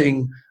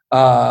using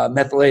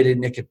methylated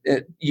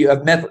you're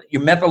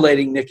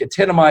methylating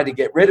nicotinamide to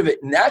get rid of it,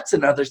 and that's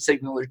another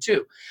signaler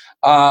too.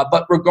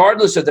 But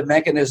regardless of the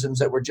mechanisms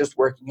that we're just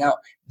working out,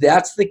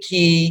 that's the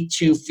key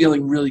to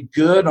feeling really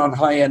good on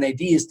high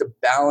NAD, is to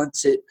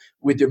balance it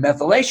with your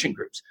methylation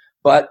groups.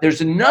 But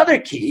there's another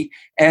key,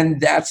 and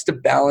that's to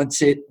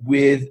balance it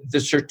with the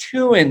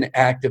sirtuin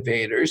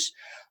activators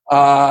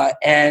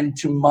and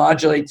to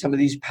modulate some of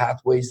these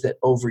pathways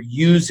that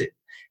overuse it.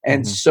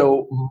 And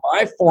so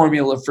my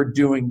formula for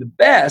doing the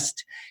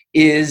best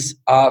is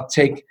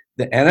take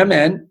the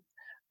NMN,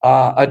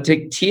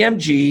 take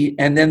TMG,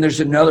 and then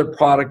there's another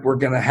product we're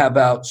going to have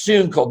out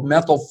soon called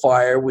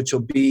Methylfire, which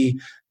will be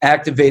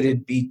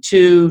activated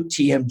B2,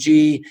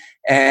 TMG,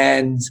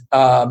 and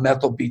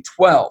methyl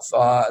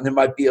B12. And there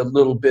might be a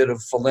little bit of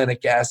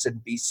folinic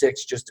acid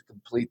B6 just to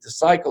complete the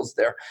cycles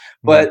there.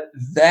 But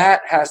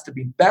that has to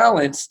be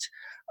balanced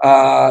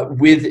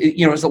with,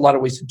 there's a lot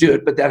of ways to do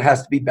it, but that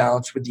has to be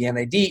balanced with the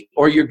NAD,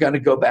 or you're going to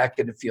go back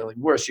into feeling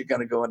worse. You're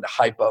going to go into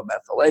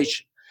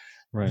hypomethylation.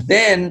 Right.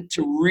 Then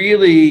to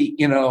really,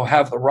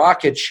 have the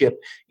rocket ship,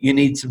 you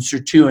need some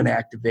sirtuin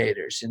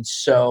activators. And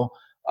so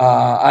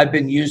I've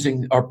been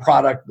using our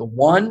product, the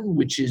One,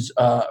 which is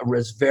a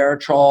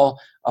resveratrol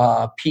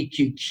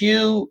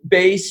PQQ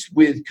base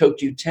with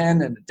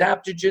CoQ10 and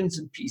adaptogens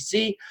and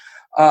PC.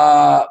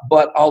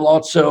 But I'll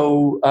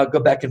also go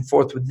back and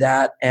forth with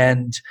that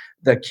and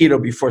the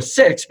Keto Before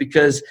 6,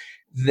 because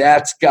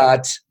that's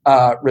got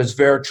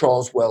resveratrol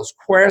as well as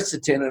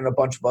quercetin and a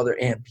bunch of other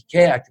AMPK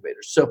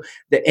activators. So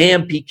the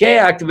AMPK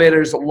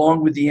activators,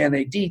 along with the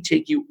NAD,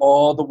 take you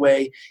all the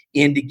way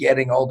into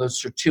getting all those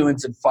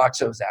sirtuins and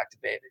FOXOs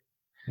activated.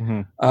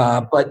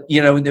 But,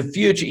 in the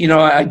future,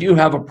 I do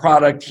have a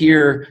product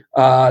here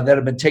that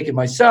I've been taking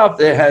myself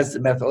that has the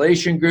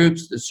methylation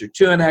groups, the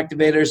sirtuin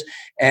activators,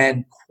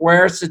 and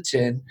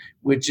quercetin,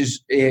 which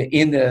is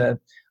in the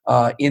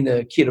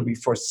Keto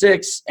Before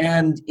 6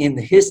 and in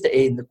the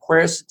histoaid. The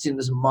quercetin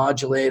is a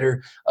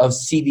modulator of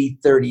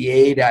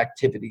CD38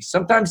 activity.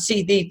 Sometimes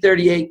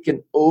CD38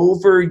 can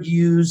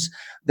overuse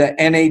the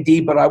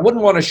NAD, but I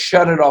wouldn't want to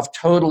shut it off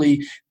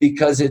totally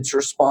because it's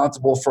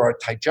responsible for our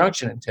tight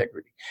junction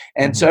integrity.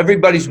 And so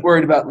everybody's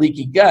worried about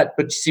leaky gut,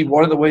 but you see,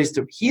 one of the ways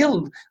to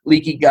heal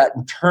leaky gut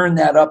and turn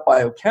that up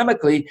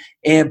biochemically,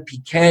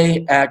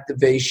 AMPK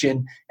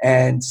activation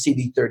and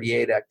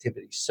CD38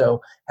 activity. So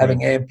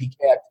having AMPK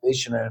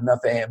activation and enough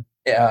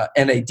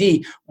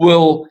NAD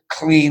will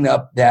clean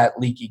up that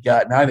leaky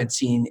gut. And I haven't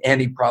seen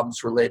any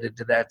problems related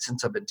to that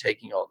since I've been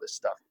taking all this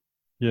stuff.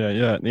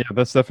 Yeah.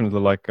 That's definitely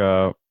like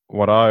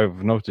what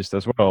I've noticed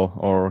as well,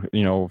 or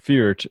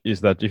feared,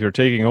 is that if you're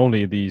taking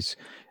only these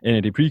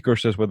NAD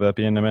precursors, whether that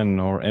be NMN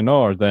or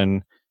NR,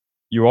 then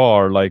you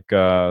are like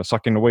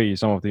sucking away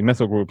some of the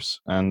methyl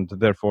groups, and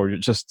therefore you're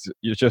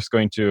just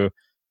going to,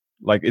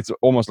 like, it's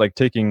almost like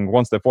taking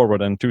one step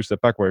forward and two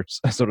steps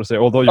backwards, so to say.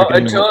 Although you're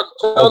getting,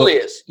 totally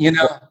is, so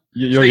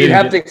you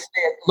have to stay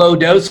at low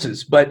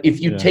doses, but if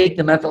you take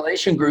the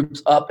methylation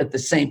groups up at the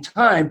same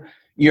time,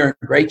 you're in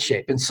great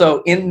shape. And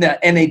so in the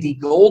NAD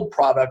Gold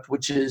product,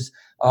 which is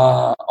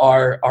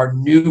our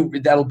new,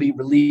 that'll be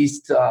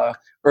released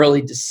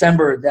early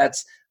December.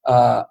 That's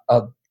a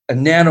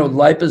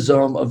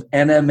nanoliposome of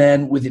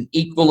NMN with an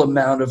equal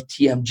amount of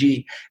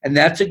TMG. And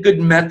that's a good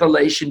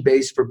methylation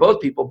base for both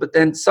people. But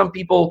then some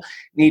people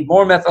need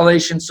more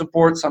methylation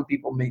support, some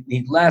people may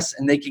need less,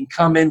 and they can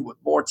come in with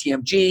more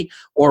TMG,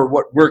 or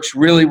what works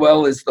really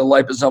well is the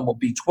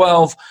liposomal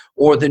B12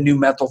 or the new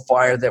methyl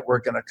fire that we're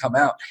going to come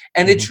out.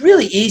 And it's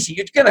really easy.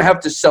 You're going to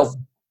have to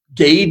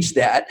self-gauge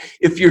that.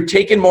 If you're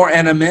taking more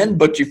NMN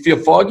but you feel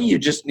foggy, you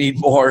just need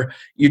more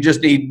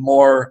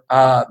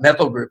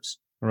methyl groups.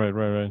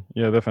 Right.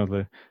 Yeah,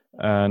 definitely.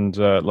 And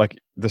like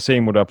the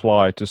same would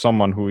apply to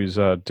someone who is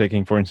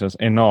taking, for instance,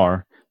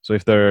 NR. So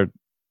if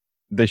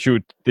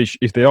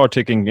if they are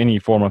taking any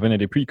form of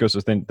NAD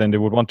precursors, then they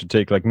would want to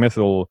take like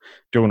methyl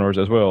donors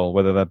as well,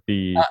 whether that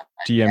be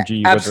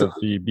TMG, whether that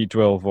be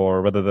B12,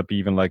 or whether that be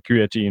even like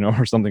creatine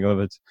or something like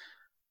that.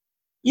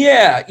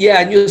 Yeah,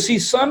 and you'll see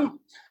some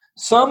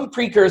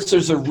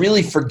precursors are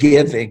really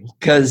forgiving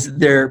because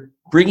they're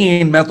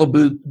bringing in methyl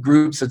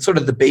groups at sort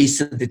of the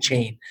base of the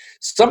chain.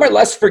 Some are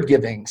less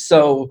forgiving.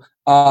 So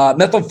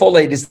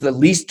methylfolate is the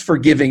least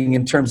forgiving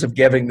in terms of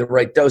giving the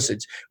right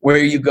dosage, where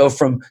you go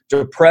from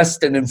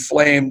depressed and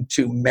inflamed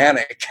to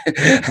manic.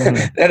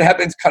 That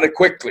happens kind of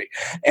quickly.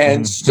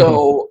 And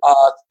so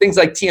things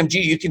like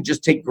TMG, you can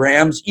just take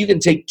grams. You can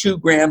take 2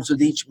 grams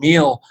with each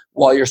meal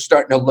while you're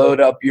starting to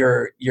load up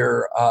your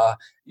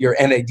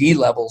NAD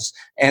levels,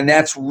 and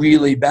that's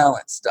really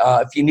balanced.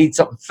 If you need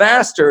something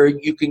faster,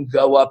 you can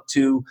go up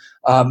to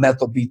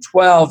methyl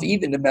B12,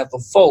 even to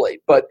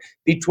methylfolate. But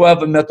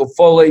B12 and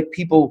methylfolate,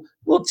 people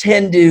will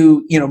tend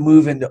to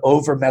move into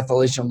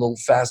over-methylation a little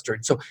faster.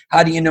 And so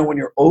how do you know when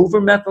you're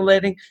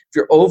over-methylating? If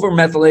you're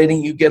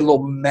over-methylating, you get a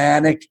little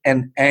manic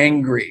and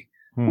angry.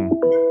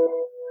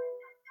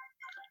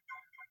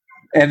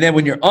 And then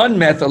when you're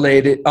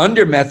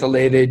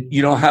undermethylated,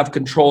 you don't have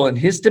control in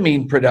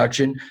histamine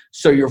production,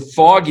 so you're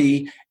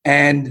foggy,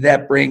 and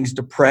that brings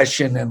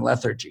depression and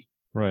lethargy.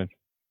 Right.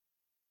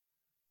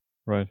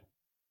 Of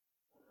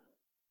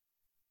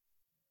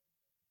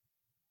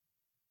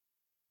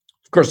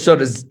course, so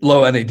does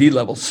low NAD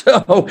levels.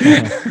 So,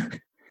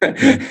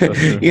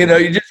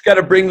 you just got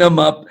to bring them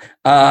up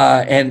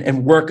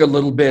and work a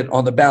little bit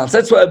on the balance.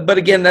 That's why I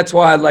like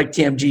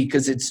TMG,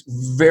 because it's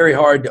very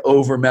hard to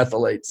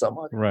over-methylate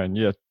someone. Right.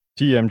 Yeah.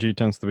 TMG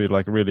tends to be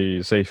like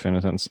really safe in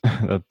a sense.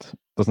 That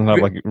doesn't have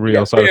like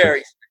real side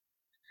effects.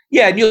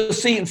 Yeah, and you'll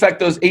see, in fact,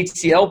 those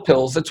HCl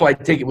pills, that's why I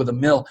take it with a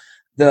mill.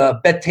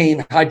 The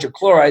betaine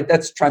hydrochloride,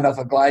 that's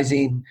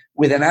trimethylglycine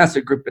with an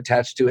acid group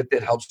attached to it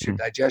that helps your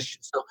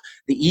digestion. So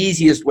the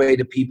easiest way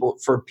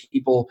for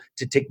people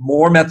to take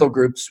more methyl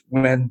groups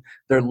when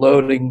they're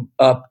loading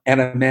up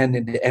NMN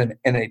into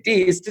NAD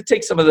is to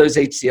take some of those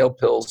HCl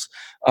pills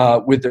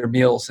with their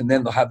meals, and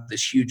then they'll have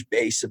this huge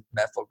base of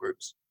methyl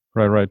groups.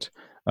 Right.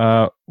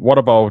 What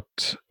about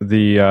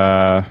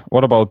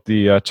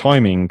the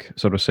timing,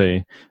 so to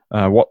say?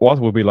 What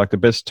will be like the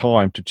best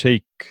time to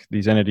take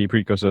these NAD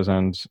precursors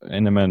and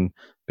NMN?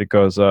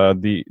 Because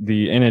the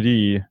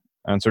NAD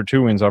and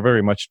sirtuins are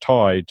very much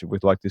tied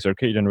with like the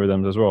circadian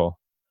rhythms as well.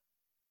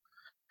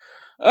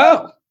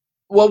 Oh,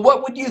 well,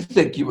 what would you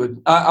think you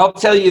would? I'll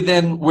tell you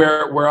then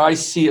where I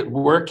see it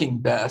working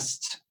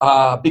best.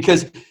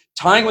 Because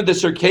tying with the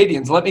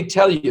circadians, let me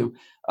tell you.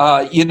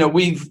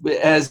 We've,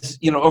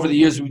 over the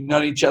years, we've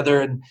known each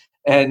other,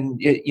 and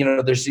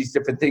there's these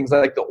different things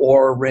like the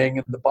Oura Ring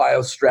and the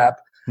BioStrap.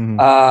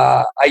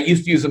 I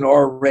used to use an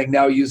Oura Ring,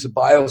 now I use a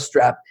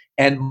BioStrap,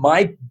 and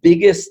my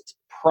biggest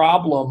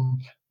problem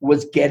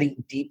was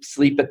getting deep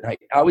sleep at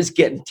night. I was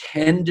getting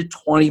 10 to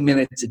 20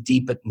 minutes of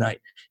deep at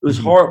night. It was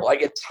horrible. I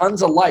get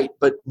tons of light,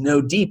 but no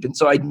deep, and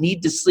so I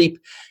need to sleep,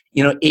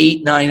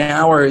 8-9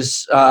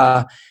 hours.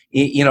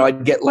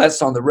 I'd get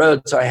less on the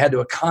road, so I had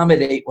to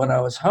accommodate when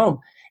I was home.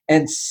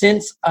 And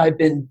since I've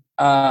been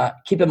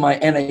keeping my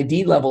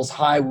NAD levels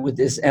high with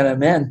this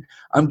NMN,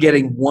 I'm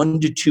getting 1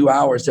 to 2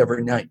 hours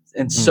every night.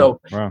 And so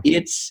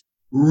it's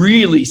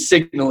really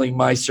signaling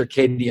my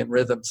circadian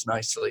rhythms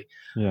nicely.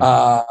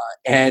 Yeah.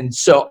 And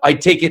so I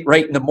take it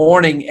right in the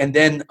morning, and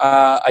then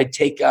I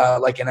take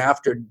like an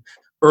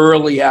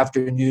early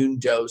afternoon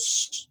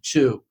dose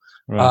too.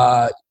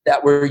 Right.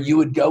 That where you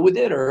would go with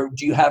it, or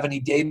do you have any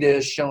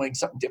data showing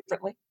something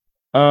differently?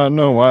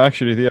 No, I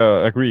actually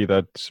agree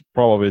that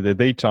probably the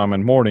daytime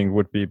and morning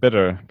would be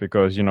better,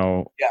 because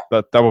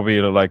that will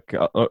be like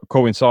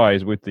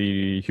coincides with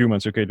the human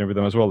circadian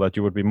rhythm as well, that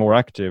you would be more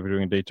active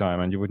during daytime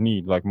and you would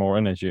need like more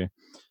energy.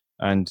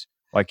 And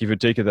like if you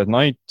take it at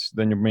night,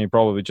 then you may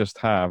probably just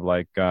have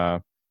like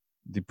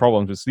the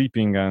problems with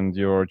sleeping, and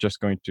you're just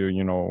going to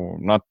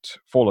not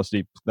fall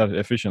asleep that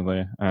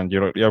efficiently, and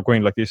you're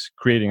going like this,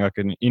 creating like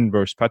an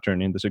inverse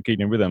pattern in the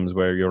circadian rhythms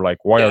where you're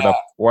like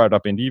wired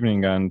up in the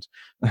evening and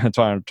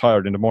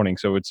tired in the morning.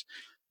 So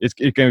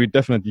it can be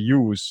definitely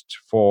used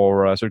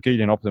for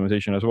circadian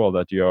optimization as well,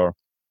 that you're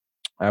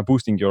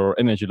boosting your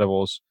energy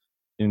levels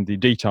in the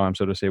daytime,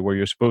 so to say, where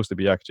you're supposed to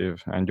be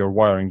active, and you're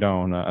wiring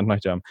down at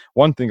nighttime.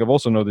 One thing I've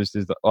also noticed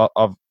is that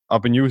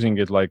I've been using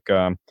it like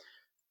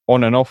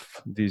on and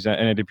off these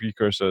NAD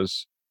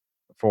precursors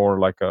for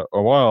like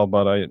a while,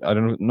 but I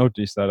don't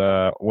notice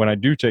that when I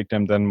do take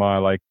them, then my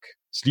like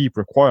sleep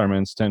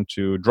requirements tend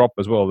to drop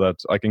as well. That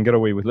I can get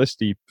away with less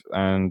sleep,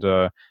 and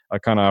I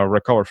kind of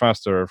recover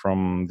faster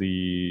from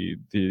the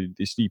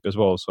sleep as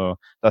well. So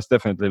that's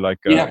definitely like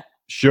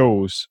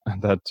shows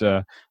that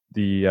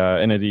the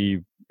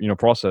NAD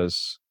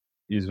process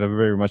is very,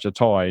 very much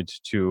tied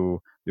to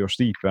your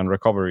sleep and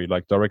recovery,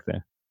 like directly.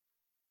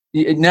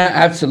 Yeah, no,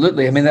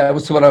 absolutely. I mean, that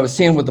was what I was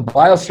seeing with the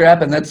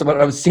BioStrap, and that's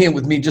what I was seeing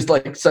with me just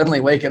like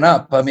suddenly waking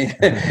up. I mean,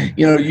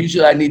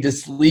 usually I need to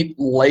sleep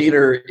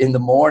later in the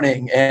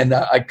morning, and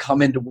I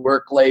come into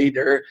work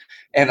later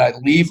and I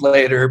leave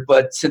later.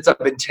 But since I've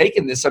been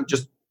taking this, I'm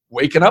just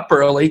waking up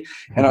early,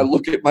 and I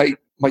look at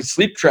my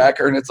sleep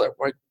tracker, and it's like,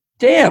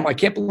 damn, I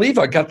can't believe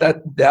I got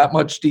that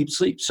much deep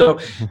sleep. So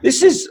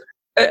this is,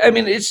 I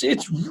mean,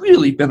 it's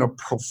really been a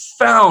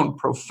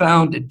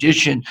profound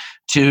addition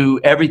to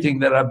everything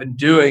that I've been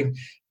doing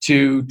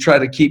to try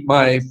to keep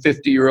my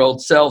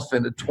 50-year-old self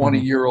in a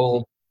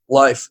 20-year-old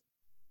life.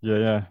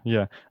 Yeah.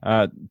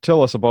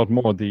 Tell us about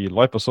more the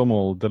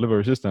liposomal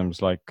delivery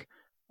systems. Like,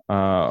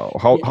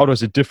 how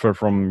does it differ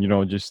from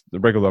just the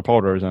regular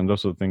powders and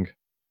those sort of things?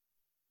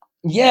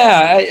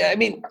 Yeah, I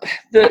mean,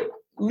 the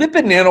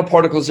lipid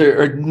nanoparticles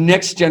are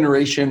next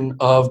generation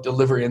of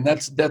delivery, and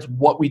that's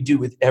what we do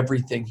with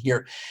everything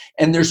here.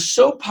 And they're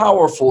so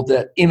powerful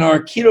that in our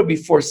Keto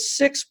Before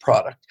 6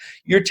 product,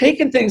 you're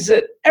taking things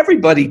that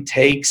everybody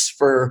takes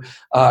for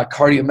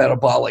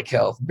cardiometabolic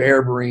health: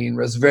 berberine,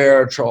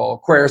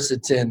 resveratrol,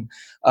 quercetin.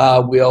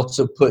 We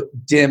also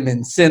put DIM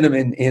and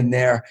cinnamon in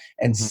there,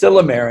 and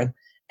silymarin.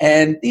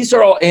 And these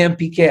are all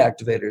AMPK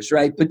activators,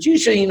 right? But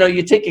usually,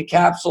 you take a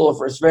capsule of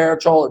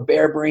resveratrol or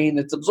berberine,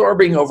 it's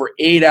absorbing over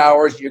 8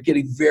 hours, you're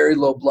getting very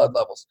low blood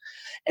levels.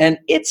 And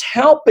it's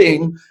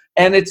helping,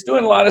 and it's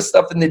doing a lot of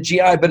stuff in the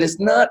GI, but it's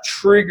not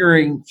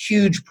triggering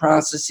huge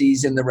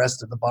processes in the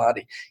rest of the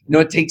body.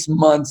 It takes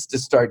months to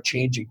start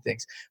changing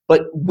things.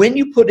 But when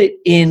you put it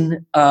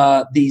in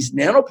these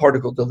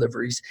nanoparticle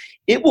deliveries,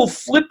 it will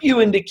flip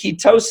you into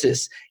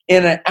ketosis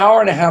in an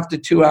hour and a half to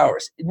 2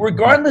 hours,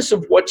 regardless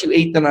of what you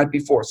ate the night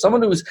before.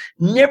 Someone who's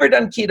never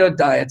done keto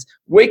diets,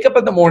 wake up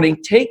in the morning,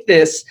 take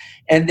this,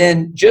 and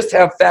then just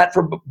have fat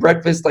for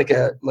breakfast, like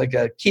a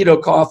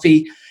keto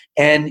coffee,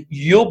 and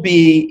you'll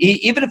be,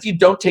 even if you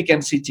don't take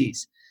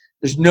MCTs,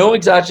 there's no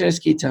exogenous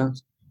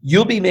ketones,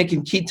 you'll be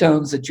making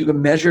ketones that you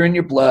can measure in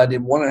your blood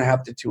in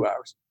 1.5 to 2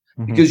 hours.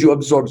 Because you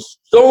absorb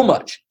so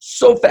much,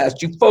 so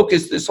fast. You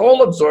focus this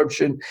whole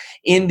absorption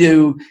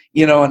into,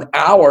 an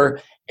hour,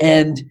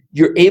 and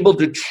you're able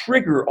to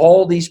trigger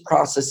all these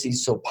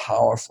processes so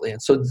powerfully. And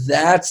so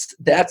that's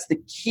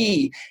the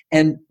key.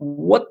 And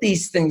what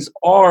these things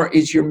are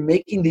is you're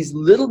making these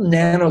little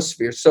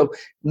nanospheres. So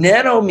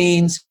nano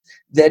means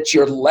that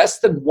you're less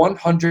than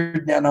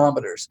 100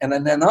 nanometers. And a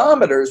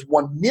nanometer is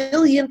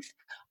 1/1,000,000th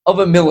of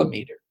a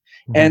millimeter.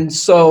 And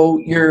so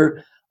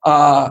you're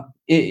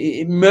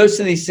most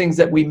of these things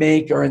that we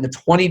make are in the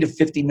 20 to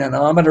 50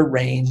 nanometer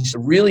range. The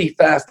really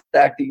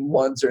fast-acting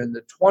ones are in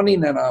the 20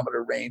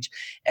 nanometer range.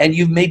 And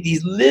you've made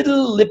these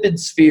little lipid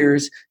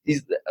spheres,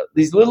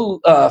 these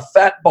little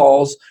fat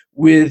balls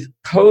with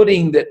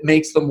coating that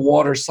makes them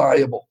water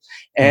soluble.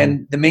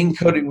 And the main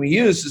coating we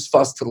use is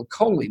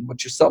phosphatidylcholine,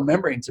 which your cell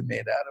membranes are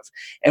made out of.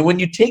 And when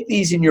you take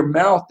these in your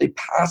mouth, they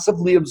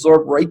passively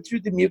absorb right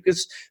through the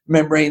mucous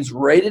membranes,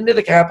 right into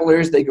the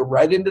capillaries. They go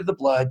right into the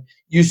blood.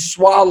 You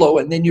swallow,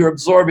 and then you're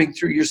absorbing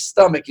through your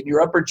stomach and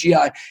your upper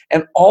GI.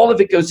 And all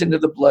of it goes into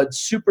the blood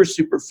super,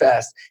 super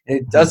fast. And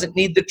it doesn't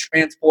need the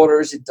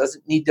transporters. It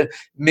doesn't need to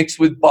mix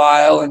with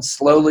bile and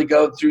slowly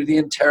go through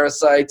the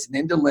enterocytes and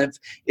into lymph.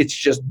 It's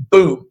just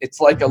boom. It's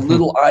like a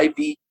little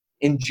IV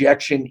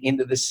injection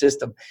into the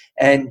system,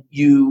 and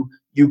you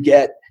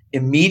get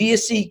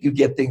immediacy, you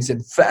get things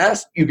in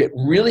fast, you get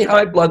really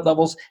high blood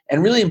levels,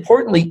 and really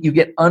importantly, you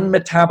get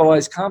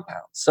unmetabolized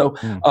compounds. So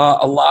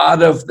a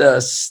lot of the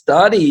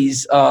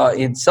studies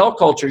in cell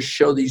culture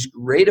show these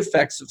great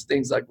effects of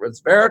things like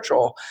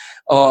resveratrol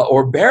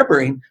or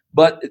berberine,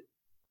 but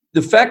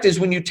the fact is,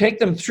 when you take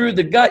them through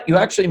the gut, you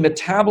actually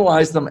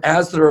metabolize them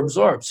as they're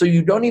absorbed. So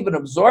you don't even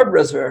absorb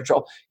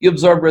resveratrol, you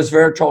absorb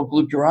resveratrol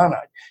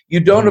glucuronide.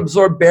 You don't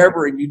absorb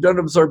berberine, you don't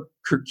absorb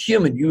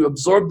curcumin. You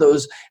absorb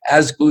those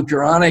as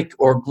glucuronic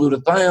or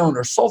glutathione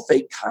or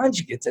sulfate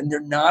conjugates, and they're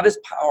not as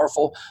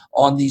powerful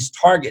on these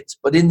targets.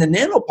 But in the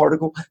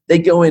nanoparticle, they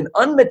go in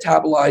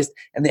unmetabolized,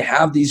 and they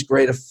have these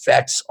great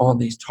effects on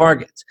these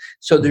targets.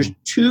 So there's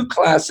two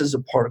classes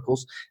of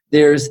particles.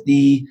 There's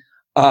the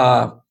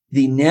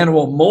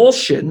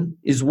nanoemulsion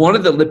is one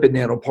of the lipid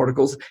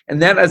nanoparticles,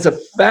 and that has a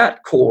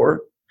fat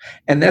core,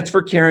 and that's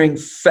for carrying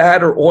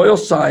fat or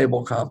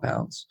oil-soluble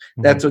compounds.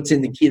 That's what's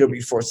in the Keto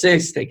Before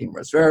 6, taking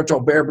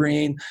resveratrol,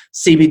 berberine,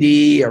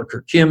 CBD, or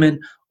curcumin.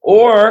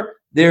 Or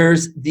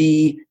There's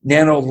the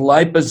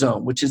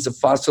nanoliposome, which is a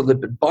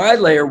phospholipid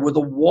bilayer with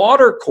a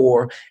water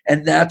core,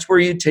 and that's where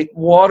you take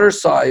water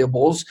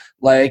solubles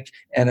like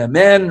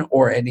NMN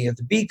or any of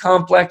the B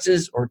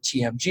complexes or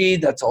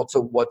TMG. That's also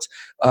what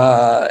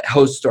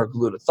hosts our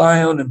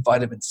glutathione and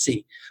vitamin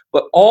C.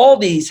 But all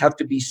these have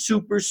to be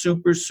super,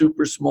 super,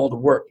 super small to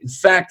work. In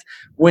fact,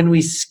 when we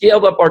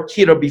scaled up our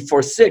Keto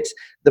B46,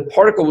 the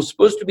particle was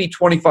supposed to be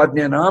 25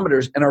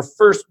 nanometers, and our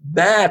first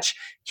batch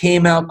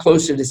came out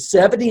closer to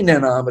 70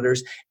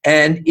 nanometers,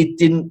 and it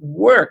didn't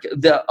work.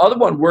 The other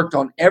one worked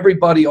on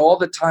everybody all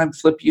the time,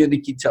 flip you into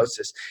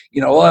ketosis.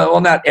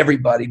 Well, not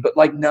everybody, but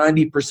like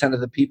 90%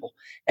 of the people.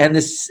 And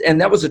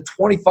that was a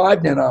 25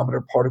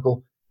 nanometer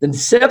particle. Then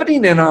 70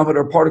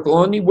 nanometer particle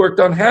only worked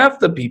on half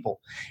the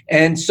people.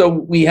 And so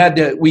we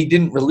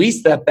didn't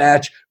release that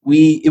batch.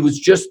 It was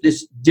just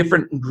this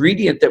different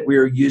ingredient that we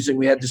were using.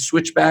 We had to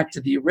switch back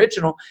to the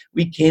original.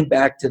 We came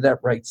back to that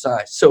right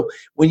size. So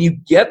when you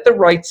get the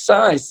right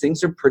size,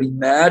 things are pretty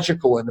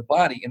magical in the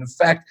body. And in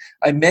fact,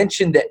 I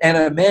mentioned that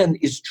NMN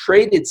is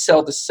traded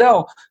cell to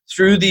cell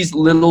through these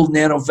little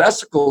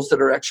nanovesicles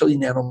that are actually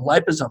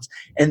nanoliposomes.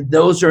 And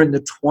those are in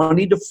the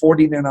 20 to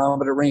 40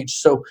 nanometer range.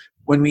 So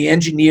when we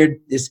engineered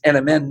this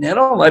NMN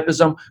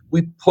nanoliposome,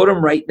 we put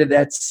them right into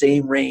that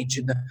same range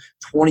in the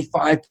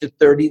 25 to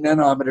 30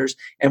 nanometers.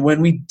 And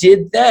when we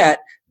did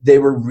that, they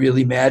were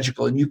really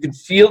magical. And you can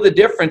feel the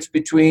difference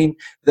between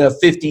the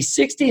 50,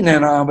 60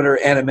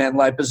 nanometer NMN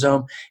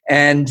liposome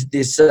and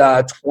this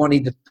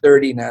 20 to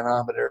 30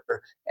 nanometer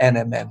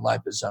NMN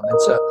liposome.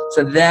 And so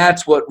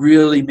that's what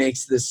really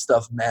makes this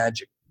stuff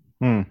magic.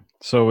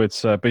 So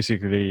it's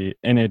basically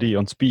NAD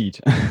on speed.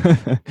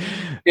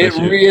 It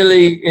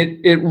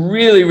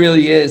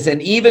really is.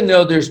 And even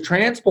though there's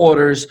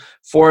transporters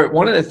for it,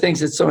 one of the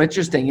things that's so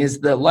interesting is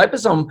the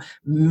liposome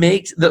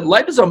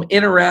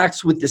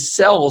interacts with the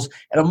cells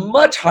at a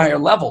much higher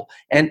level.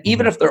 And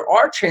even if there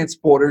are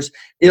transporters,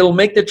 it'll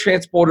make the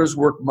transporters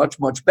work much,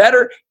 much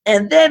better.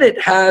 And then it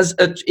has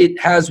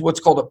what's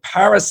called a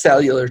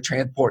paracellular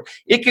transport.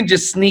 It can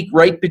just sneak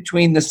right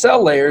between the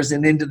cell layers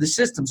and into the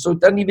system. So it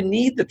doesn't even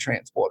need the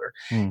transporter.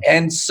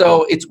 And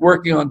so it's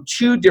working on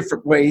two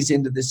different ways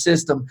into the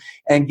system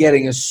and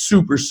getting a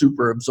super,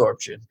 super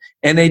absorption.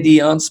 NAD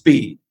on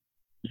speed.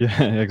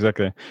 Yeah,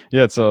 exactly.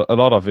 Yeah, it's a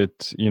lot of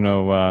it,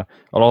 a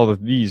lot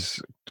of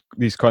these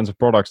kinds of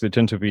products, they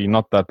tend to be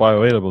not that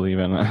bioavailable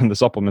even, and the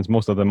supplements,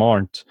 most of them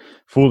aren't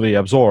fully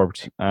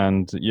absorbed.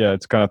 And yeah,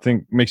 it's kind of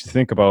makes you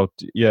think about,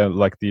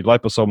 like the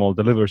liposomal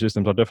delivery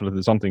systems are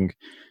definitely something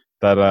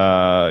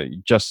that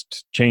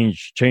just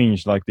change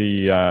like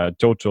the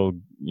total,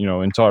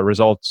 entire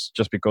results,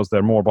 just because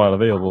they're more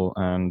bioavailable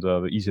and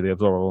easily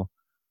absorbable.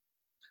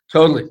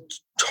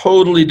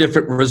 Totally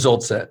different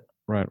result set.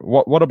 Right.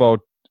 What about,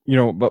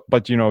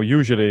 but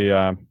usually,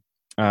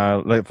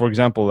 like for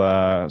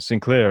example,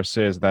 Sinclair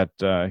says that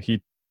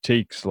he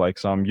takes like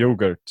some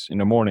yogurt in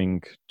the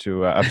morning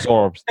to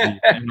absorb the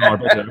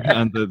NR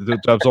and to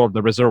absorb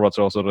the reservoirs,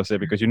 so to say,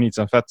 because you need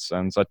some fats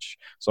and such.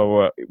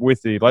 So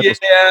with the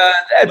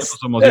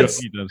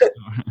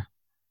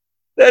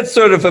that's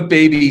sort of a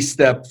baby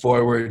step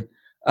forward,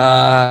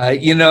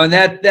 and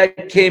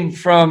that came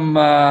from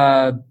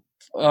Bharat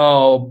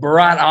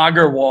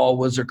Agarwal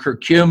was a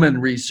curcumin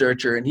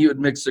researcher, and he would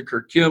mix the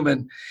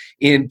curcumin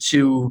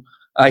into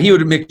he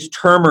would mix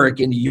turmeric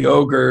into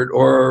yogurt,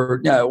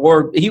 or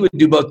he would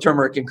do both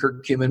turmeric and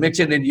curcumin, mix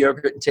it into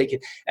yogurt and take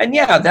it. And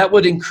that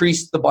would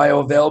increase the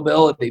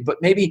bioavailability. But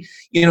maybe,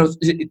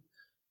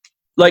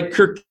 like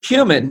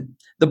curcumin,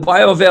 the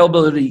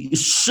bioavailability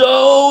is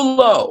so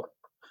low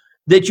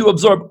that you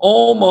absorb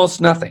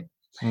almost nothing.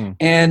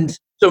 And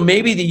so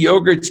maybe the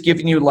yogurt's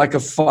giving you like a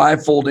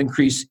 5-fold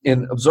increase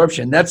in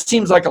absorption. That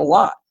seems like a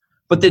lot.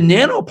 But the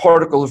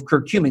nanoparticle of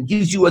curcumin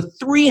gives you a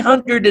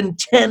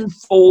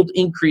 310-fold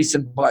increase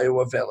in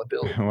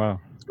bioavailability. Wow.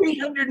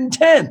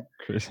 310.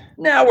 Crazy.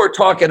 Now we're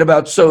talking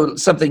about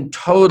something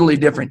totally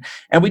different.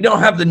 And we don't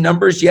have the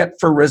numbers yet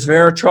for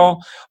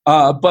resveratrol,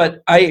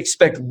 but I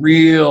expect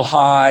real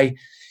high.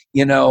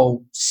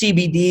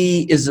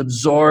 CBD is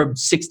absorbed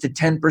 6 to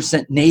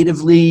 10%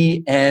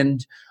 natively,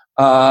 and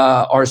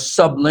our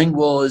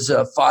sublingual is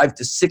a 5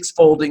 to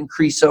 6-fold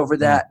increase over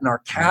that, and our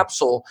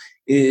capsule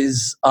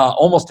is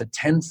almost a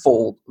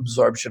 10-fold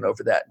absorption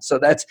over that. So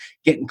that's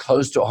getting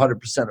close to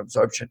 100%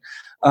 absorption.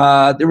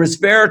 The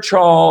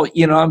resveratrol,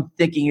 I'm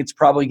thinking it's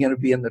probably going to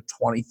be in the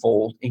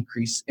 20-fold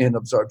increase in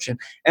absorption.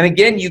 And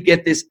again, you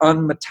get this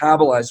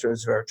unmetabolized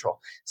resveratrol.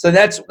 So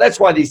that's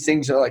why these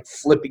things are like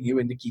flipping you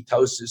into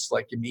ketosis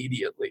like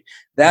immediately.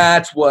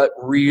 That's what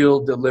real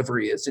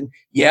delivery is. And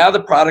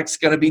the product's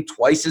going to be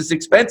twice as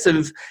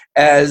expensive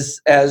as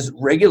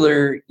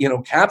regular,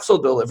 capsule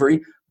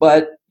delivery,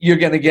 but you're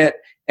going to get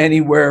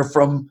anywhere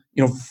from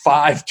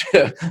 5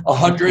 to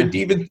 100,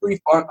 even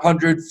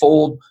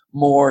 300-fold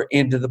more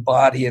into the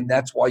body, and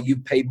that's why you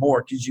pay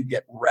more, because you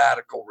get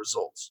radical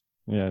results.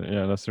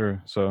 Yeah, that's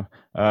true. So,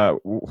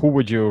 who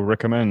would you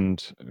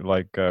recommend?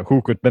 Like,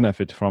 who could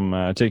benefit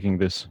from taking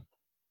this?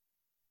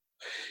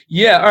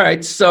 Yeah, all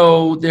right.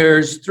 So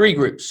there's three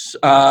groups.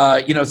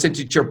 Since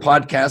it's your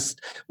podcast,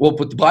 we'll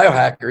put the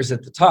biohackers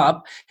at the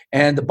top,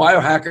 and the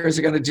biohackers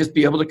are going to just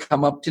be able to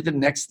come up to the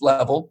next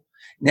level.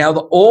 Now,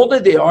 the older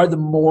they are, the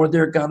more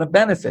they're going to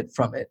benefit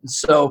from it. And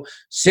so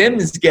Sim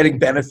is getting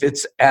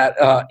benefits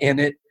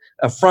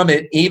from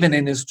it even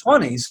in his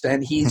 20s,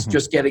 and he's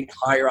just getting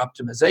higher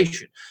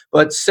optimization.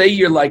 But say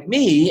you're like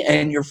me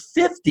and you're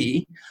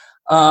 50,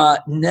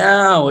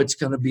 now it's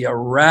going to be a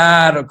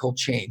radical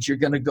change. You're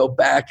going to go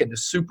back into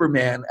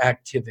Superman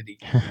activity,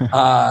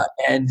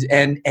 and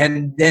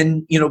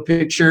then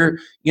picture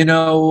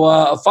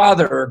a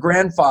father or a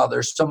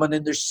grandfather, someone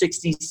in their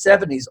 60s,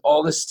 70s.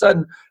 All of a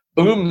sudden,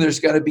 boom! There's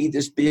going to be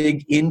this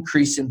big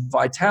increase in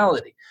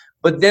vitality.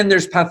 But then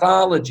there's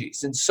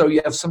pathologies. And so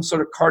you have some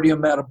sort of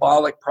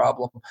cardiometabolic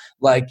problem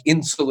like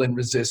insulin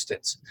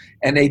resistance.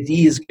 NAD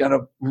is going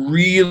to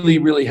really,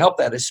 really help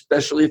that,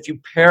 especially if you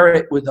pair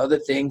it with other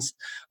things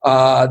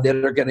that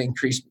are going to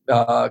increase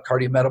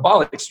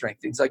cardiometabolic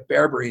strength, things like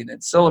berberine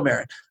and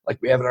silymarin, like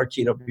we have in our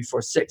Keto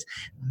B46.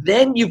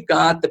 Then you've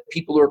got the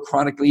people who are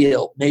chronically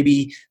ill.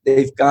 Maybe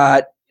they've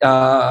got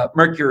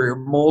mercury or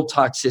mold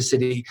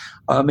toxicity.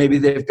 Maybe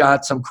they've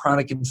got some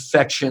chronic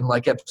infection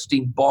like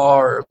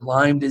Epstein-Barr or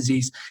Lyme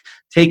disease.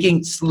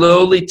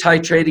 Slowly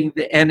titrating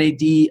the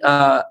NAD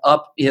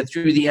up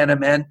through the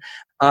NMN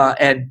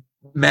and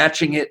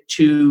matching it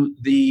to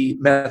the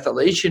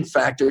methylation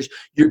factors,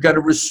 you're going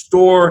to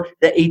restore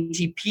the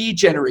ATP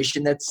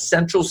generation, that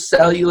central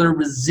cellular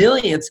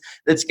resilience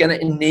that's going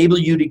to enable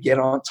you to get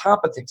on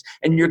top of things.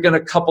 And you're going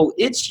to couple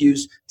its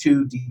use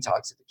to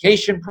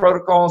detoxification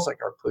protocols like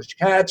our push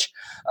catch,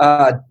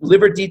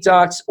 liver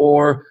detox,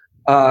 or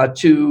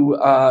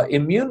to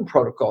immune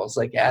protocols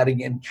like adding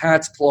in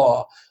cat's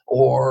claw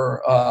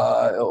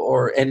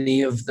or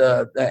any of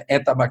the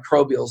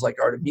antimicrobials like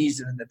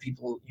artemisinin that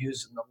people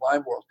use in the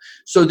Lyme world.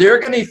 So they're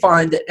going to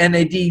find that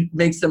NAD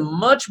makes them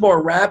much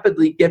more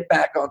rapidly get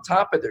back on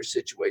top of their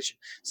situation.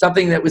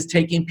 Something that was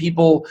taking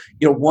people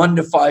 1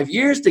 to 5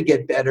 years to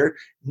get better.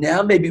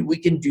 Now maybe we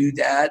can do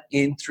that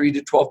in 3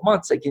 to 12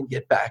 months. They can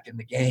get back in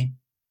the game.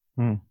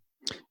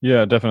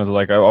 Yeah, definitely.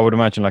 Like I would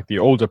imagine, like the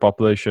older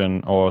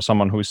population or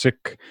someone who's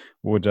sick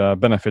would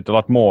benefit a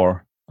lot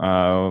more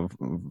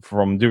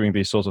from doing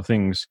these sorts of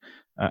things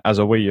as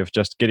a way of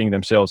just getting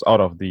themselves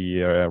out of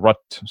the rut,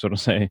 so to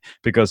say.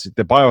 Because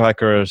the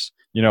biohackers,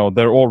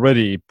 they're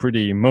already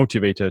pretty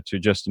motivated to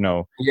just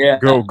go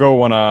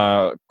on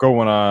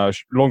a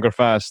longer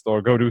fast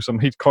or go do some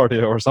heat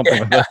cardio or something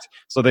like that.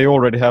 So they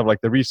already have like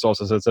the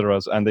resources,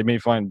 etc. And they may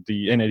find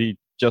the NAD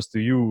just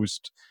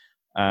used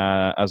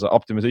as an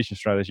optimization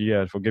strategy,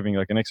 for giving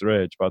like an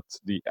extra edge. But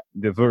the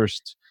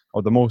worst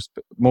or the most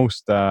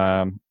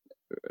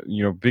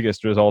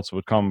biggest results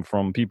would come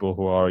from people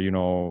who are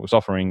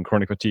suffering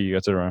chronic fatigue,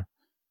 etc.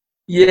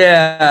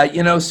 Yeah,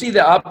 say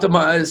the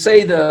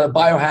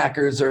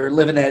biohackers are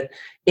living at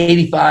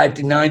 85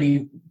 to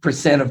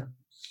 90% of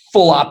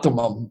full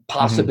optimum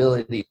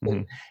possibility.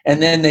 Mm-hmm.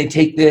 And then they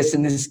take this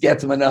and this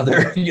gets them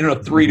another 3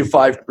 to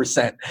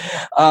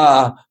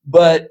 5%.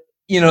 But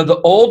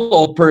the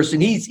old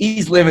person,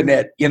 he's living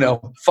at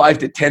 5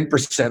 to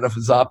 10% of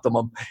his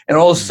optimum, and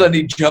all of a sudden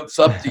he jumps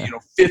up to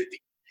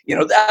 50.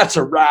 That's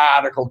a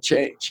radical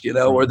change.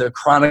 Or the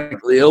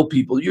chronically ill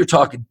people, you're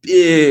talking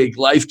big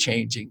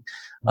life-changing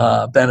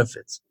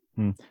benefits.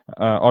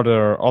 Are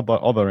there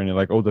other any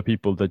like older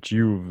people that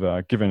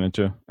you've given it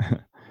to?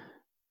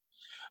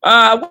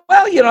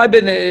 I've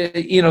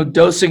been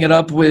dosing it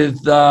up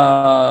with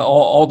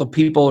all the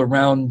people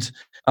around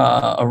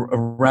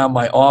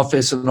my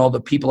office and all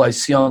the people I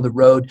see on the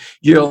road.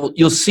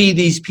 You'll see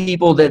these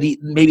people that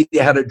maybe they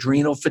had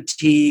adrenal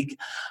fatigue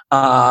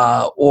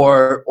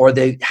or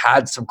they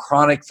had some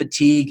chronic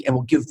fatigue, and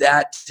we'll give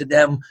that to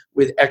them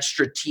with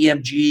extra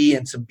TMG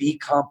and some B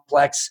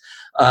complex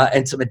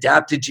and some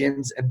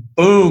adaptogens, and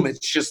boom, it's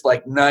just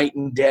like night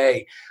and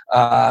day.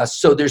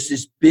 So there's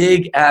this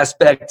big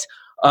aspect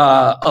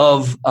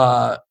of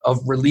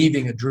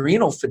relieving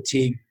adrenal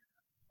fatigue.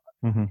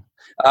 Mm-hmm.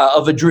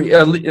 Of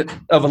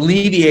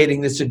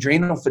alleviating this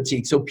adrenal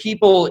fatigue. So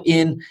people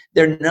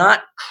they're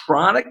not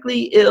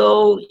chronically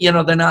ill,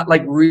 they're not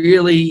like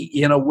really,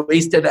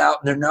 wasted out,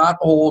 and they're not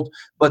old,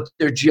 but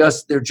they're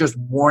just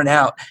worn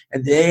out,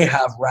 and they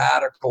have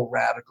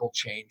radical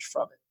change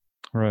from it.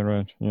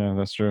 Right. Yeah,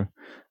 that's true.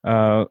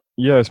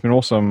 It's been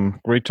awesome.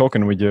 Great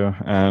talking with you,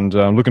 and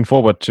I'm looking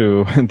forward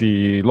to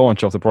the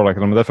launch of the product.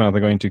 And I'm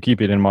definitely going to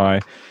keep it in my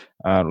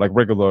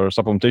regular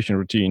supplementation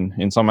routine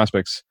in some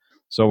aspects.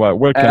 So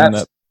where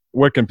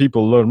can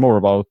people learn more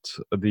about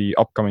the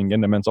upcoming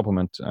NMN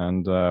supplement,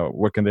 and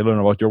where can they learn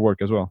about your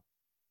work as well?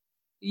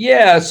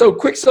 Yeah, so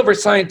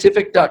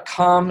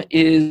quicksilverscientific.com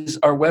is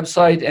our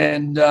website,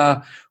 and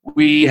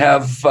we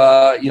have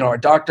our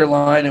doctor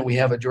line, and we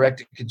have a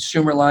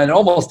direct-to-consumer line.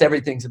 Almost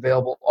everything's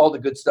available. All the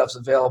good stuff's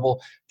available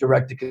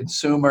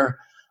direct-to-consumer.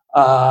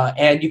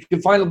 And you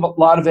can find a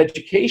lot of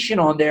education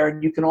on there,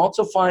 and you can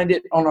also find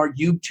it on our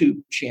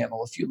YouTube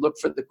channel. If you look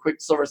for the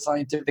Quicksilver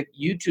Scientific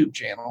YouTube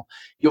channel,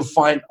 you'll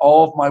find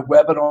all of my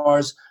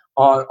webinars.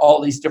 on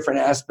all these different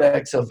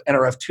aspects of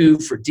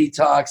NRF2 for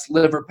detox,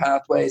 liver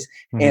pathways,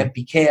 and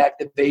PK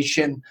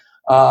activation.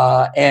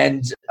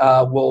 And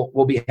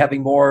we'll be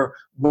having more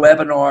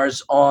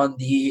webinars on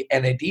the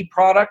NAD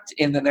product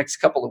in the next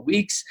couple of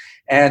weeks,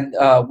 and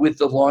with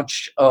the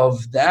launch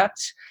of that,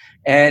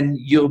 and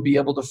you'll be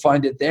able to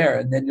find it there.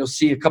 And then you'll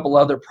see a couple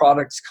other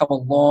products come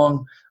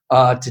along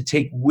to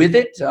take with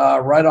it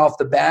right off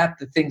the bat.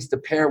 The things to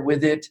pair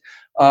with it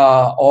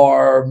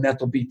are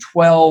methyl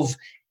B12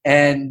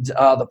 and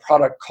the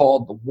product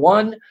called the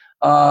One,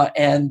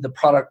 and the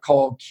product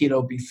called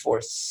Keto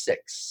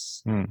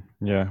B46.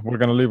 Yeah, we're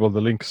gonna leave all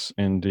the links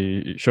in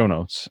the show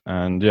notes,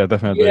 and yeah,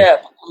 definitely,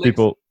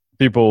 people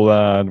will.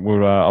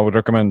 I would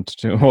recommend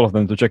to all of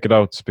them to check it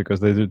out, because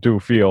they do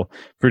feel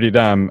pretty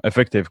damn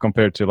effective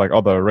compared to like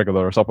other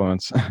regular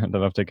supplements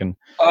that I've taken.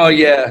 Oh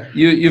yeah,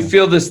 you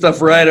feel this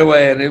stuff right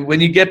away, and when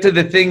you get to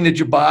the thing that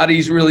your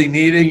body's really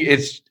needing,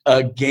 it's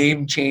a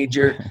game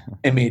changer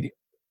immediately.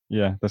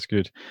 Yeah, that's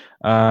good.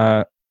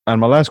 And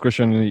my last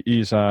question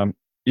is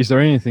there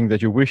anything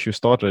that you wish you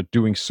started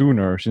doing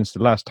sooner since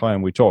the last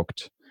time we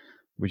talked,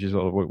 which is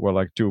well,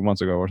 like 2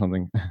 months ago or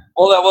something?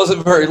 Well, that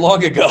wasn't very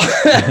long ago.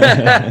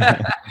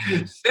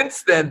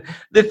 Since then,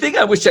 the thing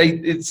I wish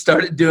I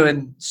started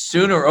doing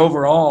sooner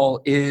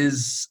overall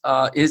is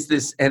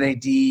this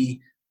NAD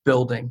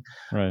building.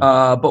 Right.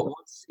 But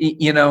once,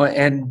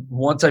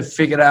 once I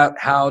figured out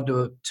how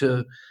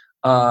to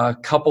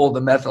couple the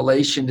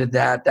methylation to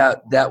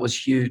that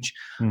was huge.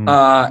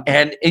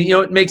 And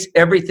it makes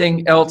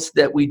everything else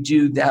that we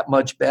do that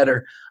much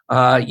better.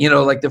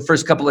 Like the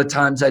first couple of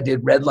times I did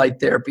red light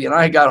therapy, and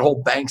I got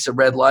whole banks of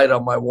red light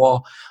on my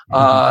wall.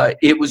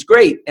 It was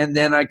great. And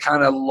then I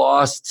kind of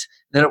lost,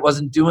 then it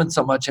wasn't doing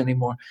so much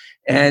anymore.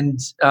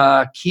 And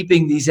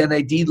keeping these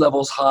NAD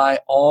levels high,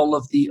 all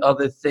of the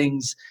other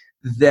things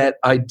that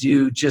I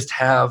do just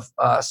have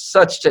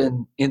such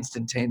an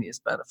instantaneous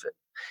benefit.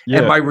 Yeah.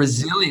 And my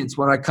resilience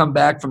when I come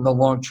back from the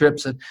long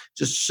trips, and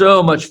just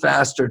so much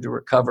faster to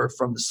recover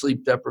from the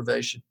sleep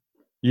deprivation.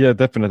 Yeah,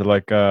 definitely.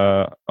 Like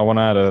I want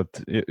to add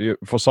that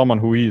for someone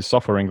who is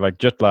suffering like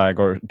jet lag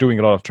or doing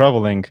a lot of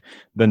traveling,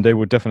 then they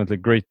would definitely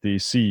greatly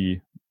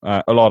see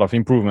a lot of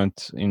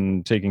improvement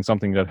in taking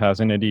something that has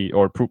NAD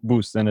or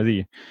boosts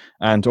NAD.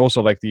 And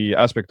also like the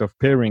aspect of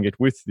pairing it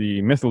with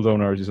the methyl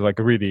donors is like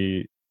a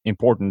really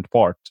important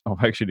part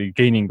of actually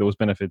gaining those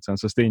benefits and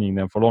sustaining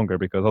them for longer,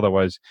 because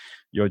otherwise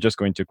you're just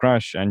going to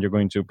crash and you're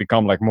going to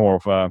become like more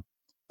of a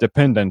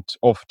dependent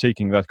of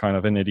taking that kind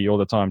of NAD all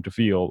the time to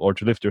feel or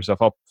to lift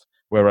yourself up.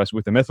 Whereas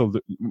with the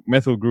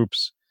methyl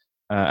groups,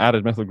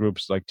 added methyl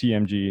groups like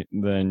TMG,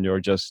 then you're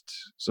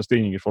just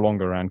sustaining it for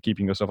longer and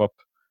keeping yourself up.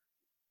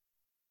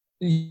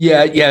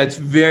 Yeah, it's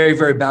very,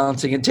 very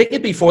balancing. And take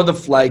it before the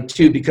flight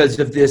too, because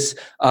of this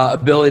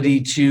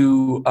ability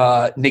to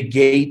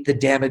negate the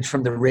damage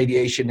from the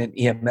radiation and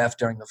EMF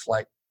during the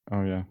flight.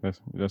 Oh yeah,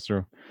 that's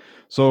true.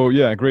 So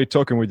yeah, great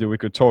talking with you. We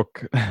could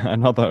talk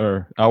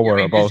another hour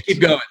about. Just keep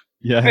going.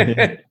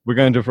 Yeah. We're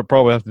going to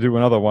probably have to do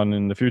another one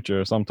in the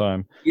future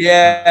sometime.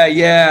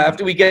 Yeah.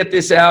 After we get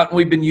this out, and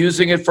we've been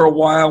using it for a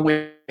while,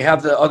 we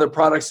have the other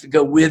products to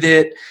go with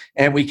it,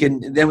 and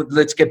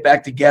let's get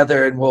back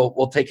together and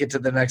we'll take it to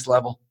the next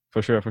level.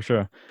 For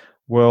sure.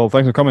 Well,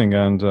 thanks for coming,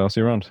 and I'll see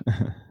you around.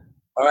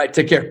 All right,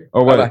 take care.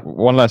 Oh, wait,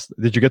 one last.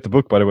 Did you get the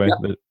book, by the way?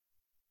 Yeah.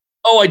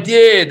 Oh, I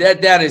did.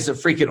 That is a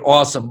freaking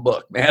awesome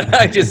book, man.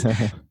 I just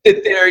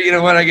sit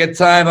there, when I get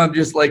time, I'm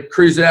just like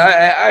cruising.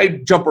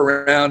 I jump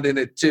around in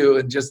it too,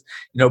 and just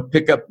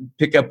pick up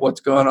what's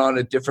going on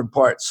at different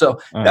parts. So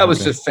that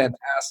was just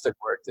fantastic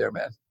work there,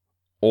 man.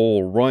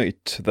 All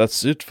right,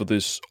 that's it for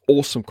this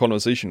awesome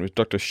conversation with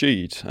Dr.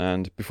 Shade.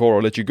 And before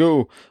I let you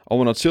go, I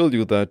want to tell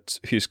you that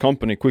his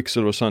company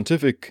Quicksilver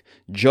Scientific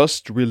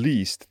just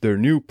released their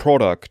new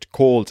product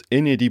called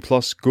NAD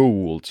Plus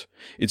Gold.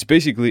 It's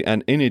basically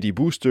an NAD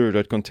booster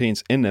that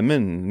contains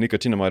NMN,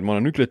 nicotinamide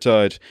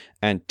mononucleotide,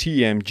 and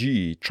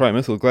TMG,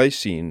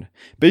 trimethylglycine.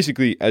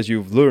 Basically, as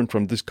you've learned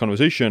from this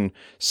conversation,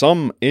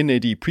 some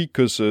NAD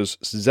precursors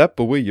zap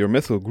away your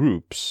methyl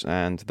groups,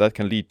 and that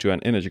can lead to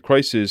an energy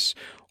crisis,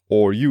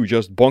 or you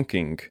just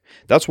bunking.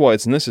 That's why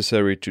it's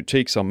necessary to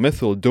take some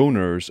methyl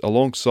donors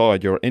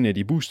alongside your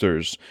NAD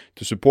boosters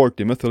to support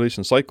the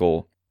methylation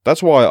cycle.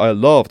 That's why I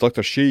love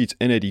Dr. Shade's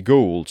NAD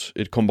Gold.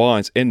 It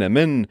combines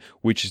NMN,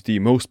 which is the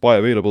most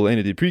bioavailable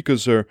NAD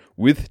precursor,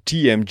 with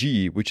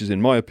TMG, which is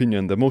in my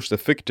opinion the most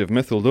effective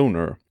methyl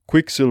donor.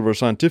 Quicksilver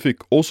Scientific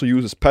also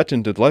uses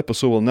patented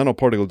liposomal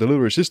nanoparticle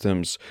delivery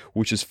systems,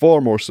 which is far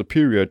more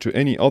superior to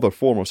any other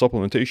form of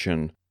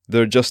supplementation.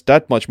 They're just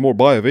that much more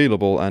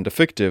bioavailable and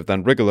effective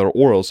than regular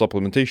oral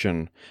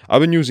supplementation.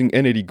 I've been using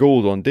NAD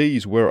Gold on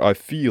days where I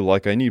feel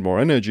like I need more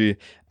energy,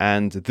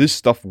 and this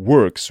stuff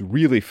works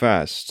really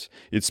fast.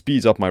 It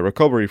speeds up my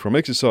recovery from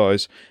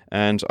exercise,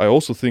 and I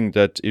also think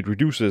that it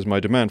reduces my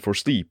demand for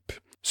sleep.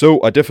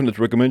 So I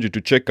definitely recommend you to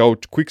check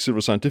out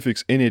Quicksilver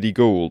Scientific's NAD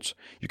Gold.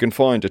 You can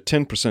find a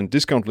 10%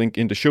 discount link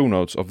in the show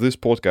notes of this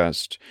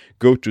podcast.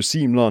 Go to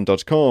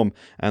seamlan.com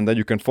and then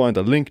you can find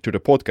a link to the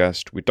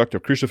podcast with Dr.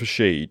 Christopher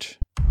Shade.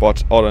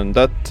 But other than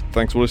that,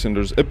 thanks for listening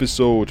to this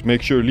episode.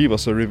 Make sure to leave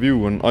us a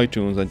review on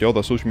iTunes and the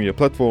other social media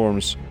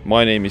platforms.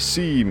 My name is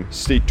Seam.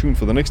 Stay tuned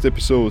for the next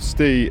episode.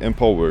 Stay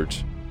empowered.